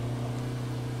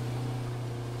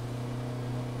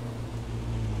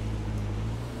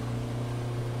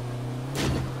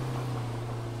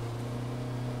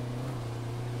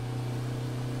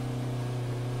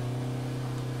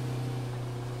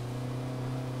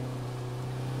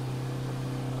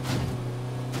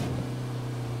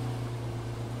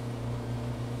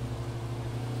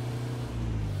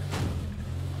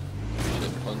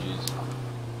 Shit, pungies.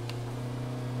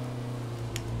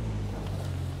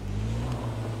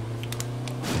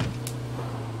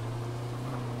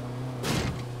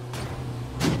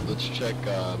 Let's check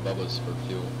Bubba's for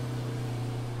fuel.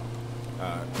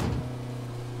 Alright.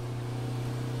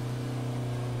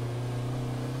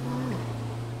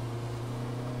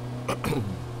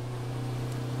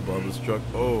 Bubba's truck.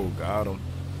 Oh, got him.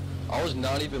 I was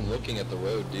not even looking at the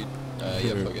road, dude.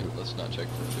 Yeah, fuck it. Let's not check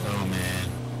for sure. Oh man.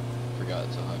 Forgot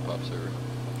it's a high pop server.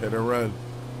 Hit and run.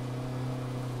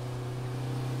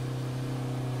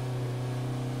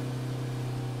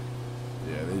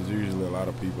 Yeah, there's usually a lot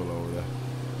of people over there.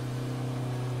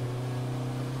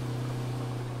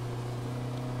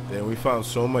 Damn, we found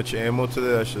so much ammo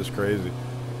today, that's just crazy.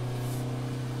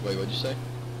 Wait, what'd you say?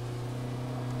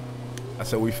 I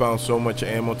said we found so much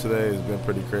ammo today, it's been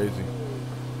pretty crazy.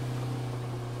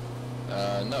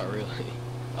 Not really.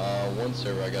 One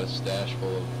server I got a stash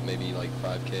full of maybe like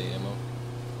 5k ammo.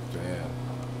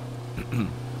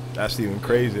 Damn. That's even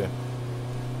crazier.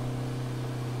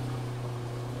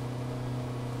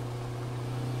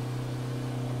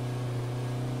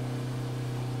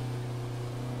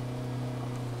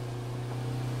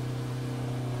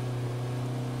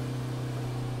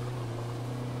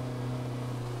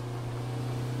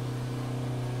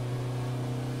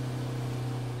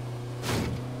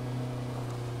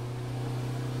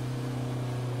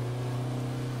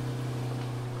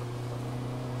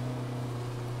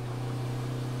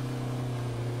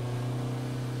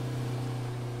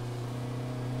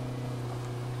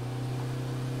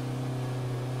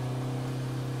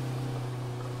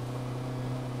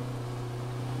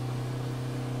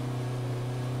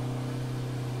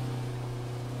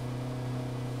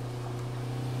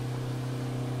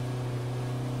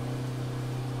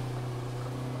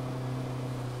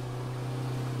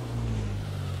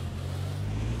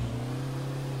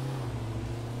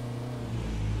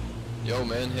 Yo,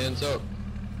 man, hands up.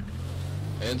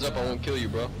 Hands up, I won't kill you,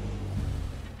 bro.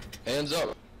 Hands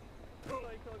up.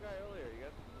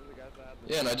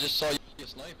 Yeah, and I just saw you get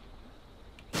sniped.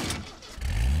 I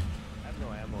have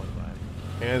no ammo in mine.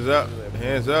 Hands up,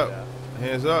 hands up,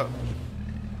 hands up.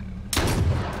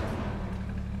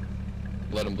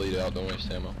 Let him bleed out, don't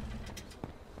waste ammo.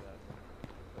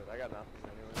 I got nothing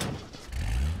anyway.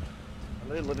 I'm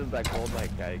really living that gold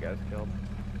knight guy you guys killed.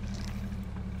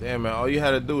 Damn, man, all you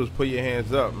had to do was put your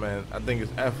hands up, man. I think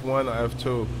it's F1 or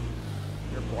F2.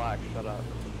 You're black, shut up.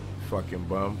 Fucking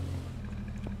bum.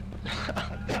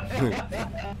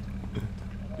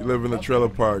 You live in a trailer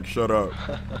park, shut up.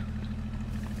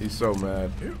 He's so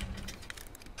mad.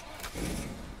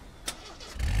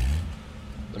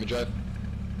 Let me drive.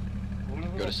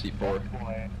 Go to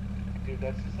C4. Dude,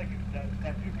 that's just like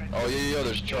that dude right Oh, there. yeah,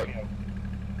 there's a truck.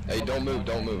 Hey, don't move,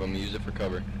 don't move. I'm gonna use it for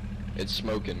cover. It's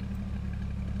smoking.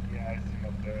 Yeah, I see him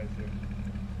up there, I see him.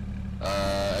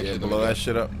 Actually, Yeah, let me blow go. that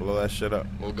shit up, blow that shit up.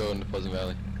 We'll go into Pleasant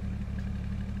Valley.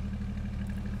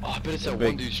 Oh, I bet it's that Big-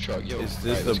 one dude's truck. Yo, Is alright,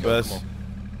 this let's the go, best? come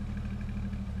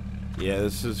on. Yeah,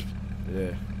 this is,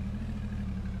 yeah.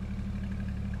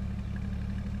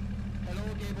 Hello,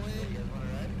 gay boy. You guys want to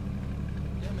ride?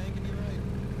 Yeah, man, give me a ride.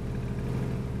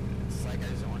 It's like I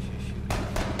just don't want you to shoot.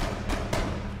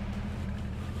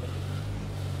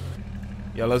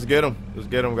 Yeah, let's get him. Let's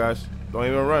get him, guys. Don't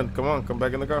even run. Come on, come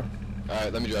back in the car.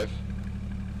 Alright, let me drive.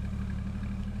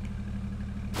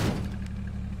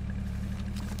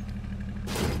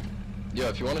 Yeah,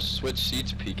 if you want to switch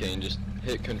seats, PK, and just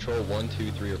hit control 1,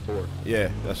 2, 3, or 4. Yeah,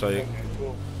 that's all you. Okay,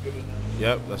 cool. Good enough.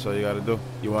 Yep, that's all you gotta do.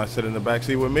 You wanna sit in the back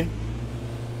seat with me?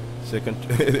 Sit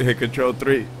hit control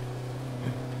 3.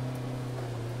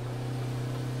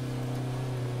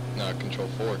 No, control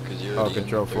 4, because you're Oh, already in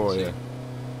control the third 4, seat. yeah.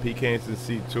 PK's in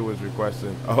seat 2 is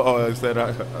requesting. Oh, I said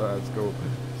that's cool.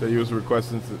 So he was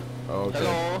requesting. Oh, okay.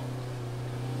 Hello.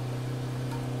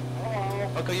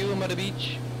 Okay, you Mother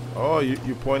Beach. Oh, you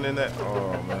pointing at?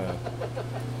 Oh man.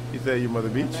 He said you Mother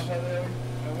Beach. I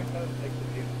went down like the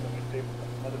beach, so I say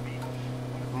Mother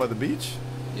Beach. Mother Beach?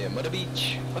 Yeah, Mother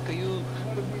Beach. Fuck are you?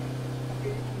 Mother Beach. Okay,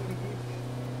 Mother Beach.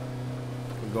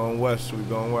 We're going west. We're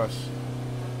going west.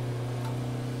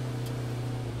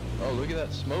 Oh, look at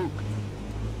that smoke.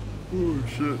 Oh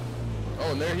shit.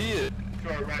 Oh, and there he is.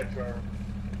 To our right, to our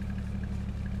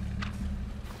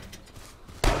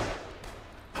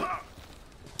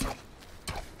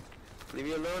Leave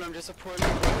me alone, I'm just supporting.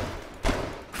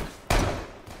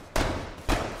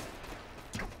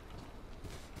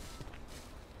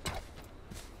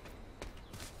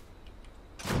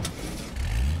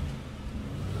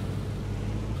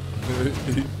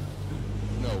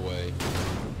 No way.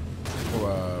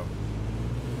 Wow.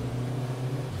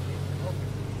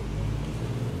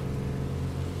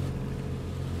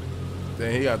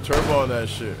 Dang, he got turbo on that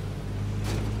shit.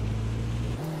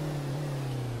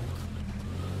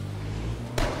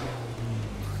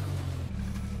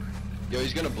 Yo,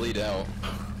 he's gonna bleed out.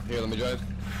 Here, let me drive.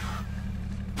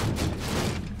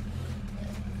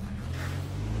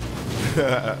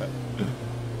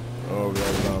 Oh,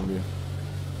 God, zombie.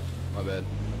 My bad.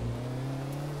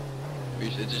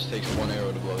 It just takes one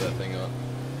arrow to blow that thing up.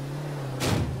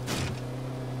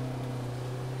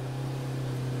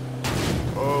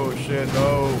 Oh shit,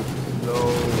 no.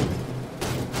 No.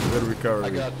 Good recovery. I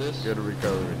got this. Good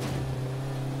recovery.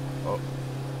 Oh.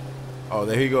 Oh,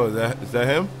 there he goes. Is that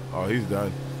him? Oh, he's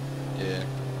done. Yeah.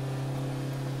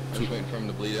 I'm just waiting for him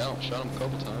to bleed out. Shot him a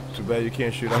couple times. Too bad you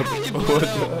can't shoot out. He bled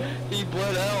out. He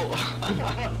bled out.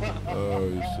 Oh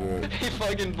shit. He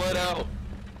fucking bled out.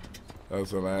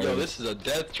 That's hilarious. Yo, this is a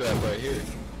death trap right here.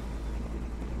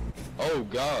 Oh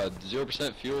god,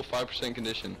 0% fuel, 5%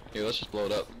 condition. Here, let's just blow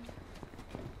it up.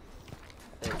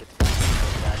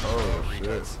 Oh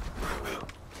shit.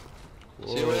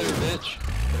 See you later, bitch.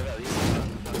 What about these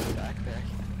backpack?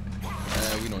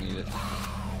 We don't need it.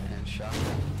 And shotgun.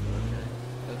 Okay.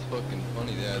 That's fucking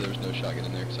funny. Yeah, there was no shotgun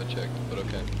in there because I checked, but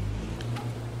okay.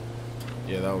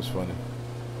 Yeah, that was funny.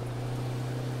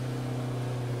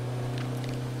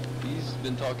 He's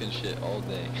been talking shit all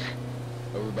day.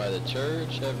 Over by the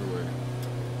church, everywhere.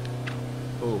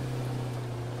 Who?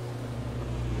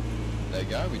 That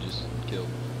guy we just killed.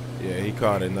 Yeah, he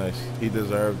caught it nice. He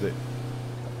deserved it.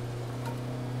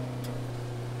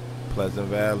 Pleasant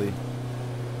Valley.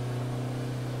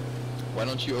 Why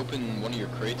don't you open one of your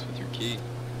crates with your key?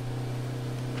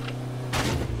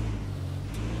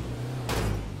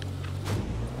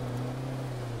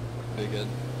 Big head.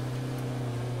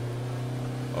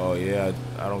 Oh yeah,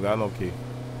 I don't got no key.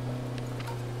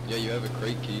 Yeah, you have a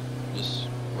crate key. Just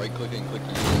right click and click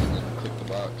use and then click the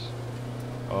box.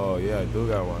 Oh yeah, I do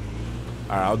got one.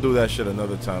 Alright, I'll do that shit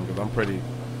another time because I'm pretty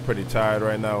tired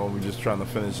right now and we're just trying to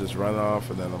finish this run off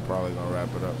and then I'm probably gonna wrap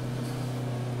it up.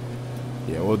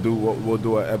 Yeah, we'll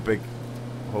do an epic.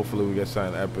 Hopefully we get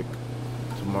something epic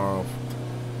tomorrow.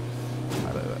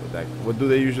 What do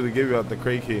they usually give you out the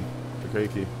crate key? The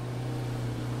crate key.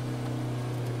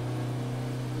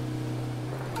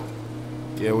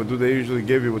 Yeah, what do they usually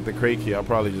give you with the crate key? I'll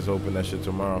probably just open that shit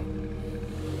tomorrow.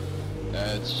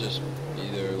 It's just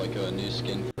either like a new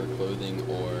skin for clothing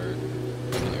or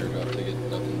like an airdrop ticket,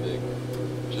 nothing big.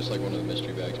 Just like one of the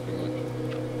mystery bags pretty much.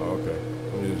 Oh, okay.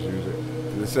 Let me just use it.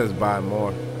 It says buy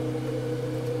more.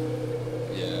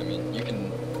 Yeah, I mean, you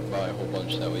can buy a whole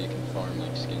bunch, that way you can farm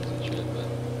like skins and shit, but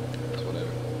it's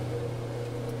whatever.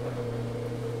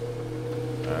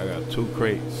 Alright, I got 2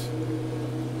 crates.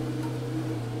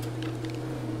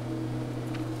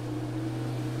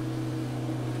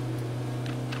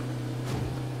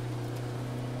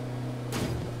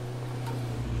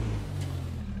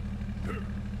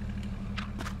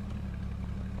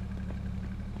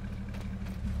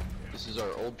 This is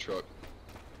our old truck.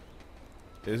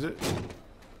 Is it?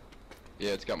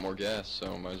 Yeah, it's got more gas,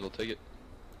 so might as well take it.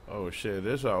 Oh shit,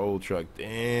 this is our old truck.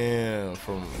 Damn,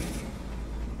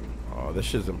 oh, this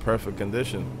shit's in perfect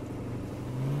condition.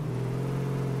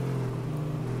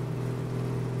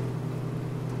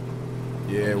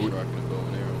 Yeah,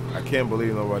 I can't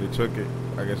believe nobody took it.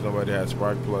 I guess nobody had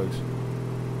spark plugs.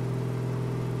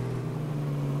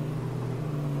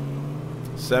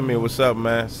 Semi, what's up,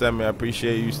 man? Semi, I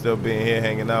appreciate you still being here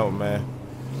hanging out, man.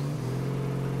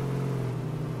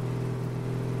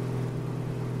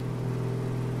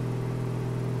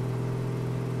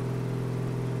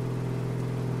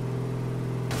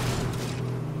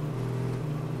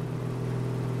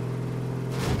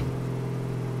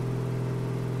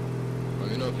 Let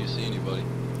me know if you see anybody.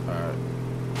 Alright.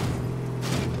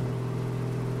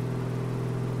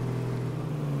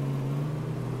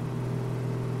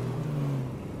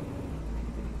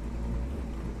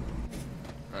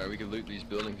 Alright, we can loot these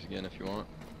buildings again if you want.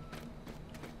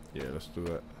 Yeah, let's do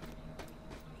that.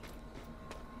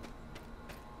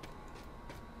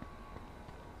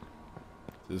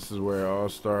 This is where it all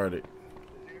started.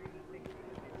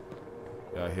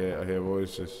 I hear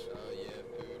voices. Yeah,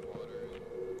 food, water, and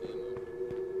ammo.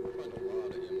 Find a lot of ammo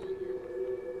in here.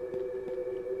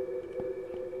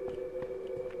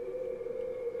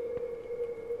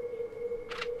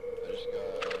 I just got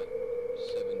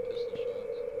 7 pistol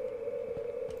shots.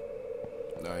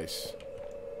 Nice.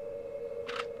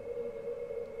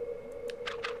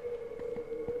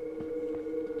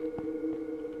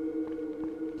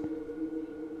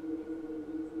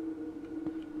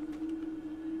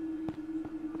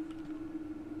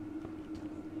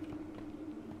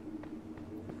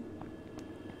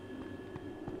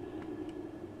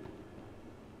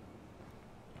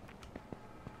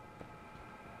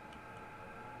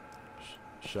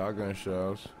 Shotgun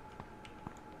shells.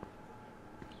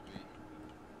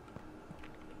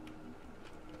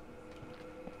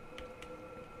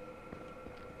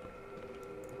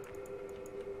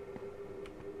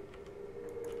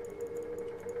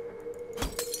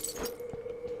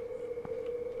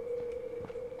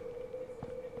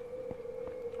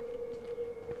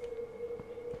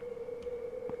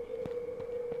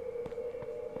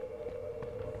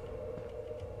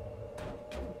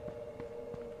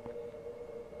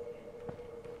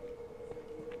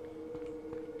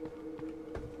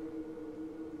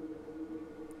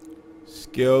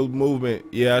 Skilled movement.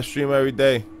 Yeah, I stream every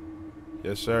day.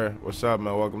 Yes, sir. What's up,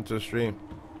 man? Welcome to the stream.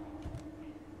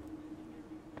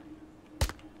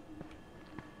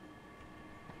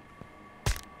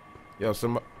 Yo,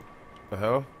 the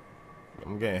hell?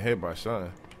 I'm getting hit by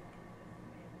something.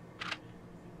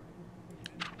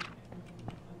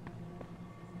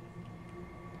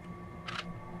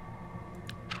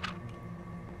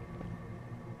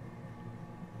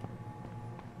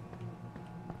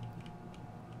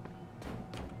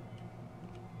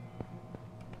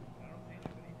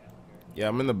 Yeah,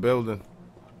 I'm in the building.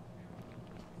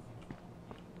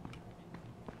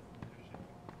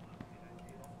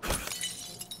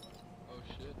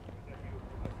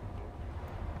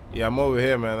 Yeah, I'm over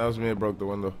here, man. That was me that broke the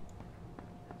window.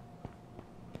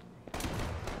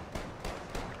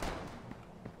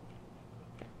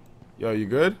 Yo, you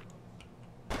good?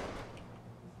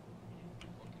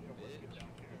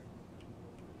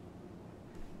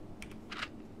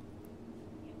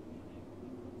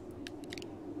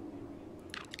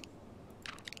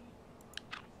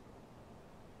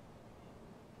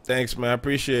 Thanks, man. I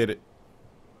appreciate it.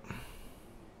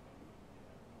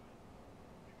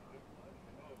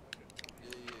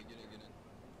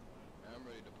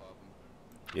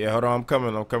 Yeah, hold on. I'm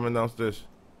coming. I'm coming downstairs.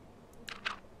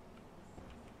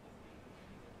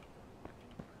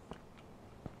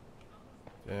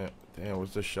 Damn,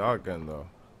 what's the shotgun, though?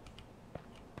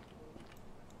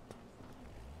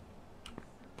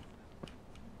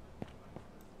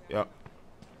 Yep.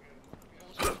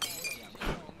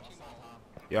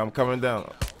 Yeah, I'm coming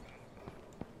down.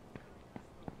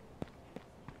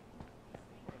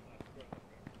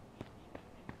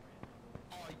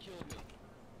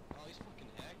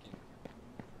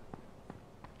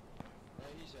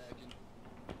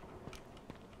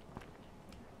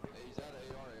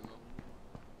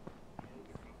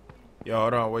 Yo,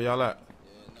 hold on. Where y'all at?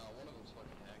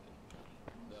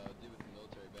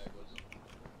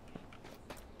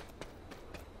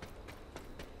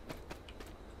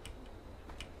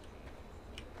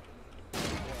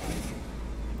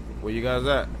 Where you guys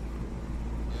at?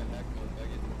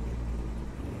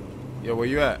 Yo, where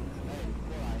you at?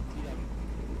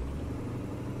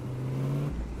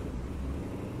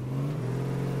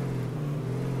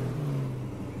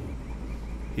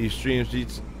 He streams G.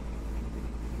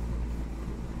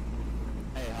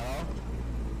 Hey, hello?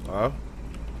 Hello?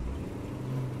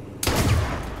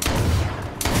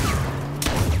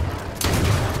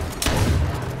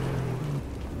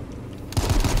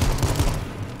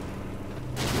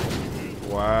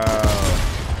 Wow.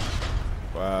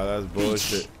 Wow, that's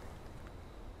bullshit.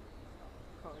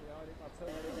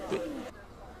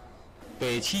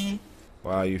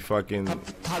 Wow, you fucking...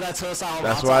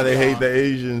 That's why they hate the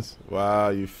Asians. Wow,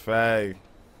 you fag.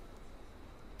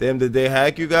 Damn, did they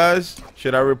hack you guys?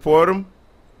 Should I report them?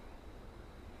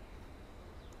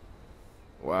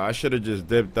 Wow, I should have just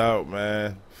dipped out,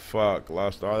 man. Fuck,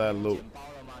 lost all that loot.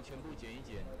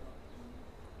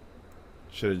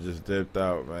 Should have just dipped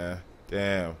out, man.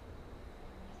 Damn.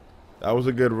 That was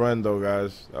a good run, though,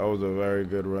 guys. That was a very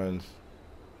good run.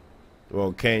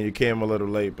 Well, Kane, you came a little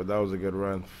late, but that was a good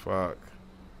run. Fuck.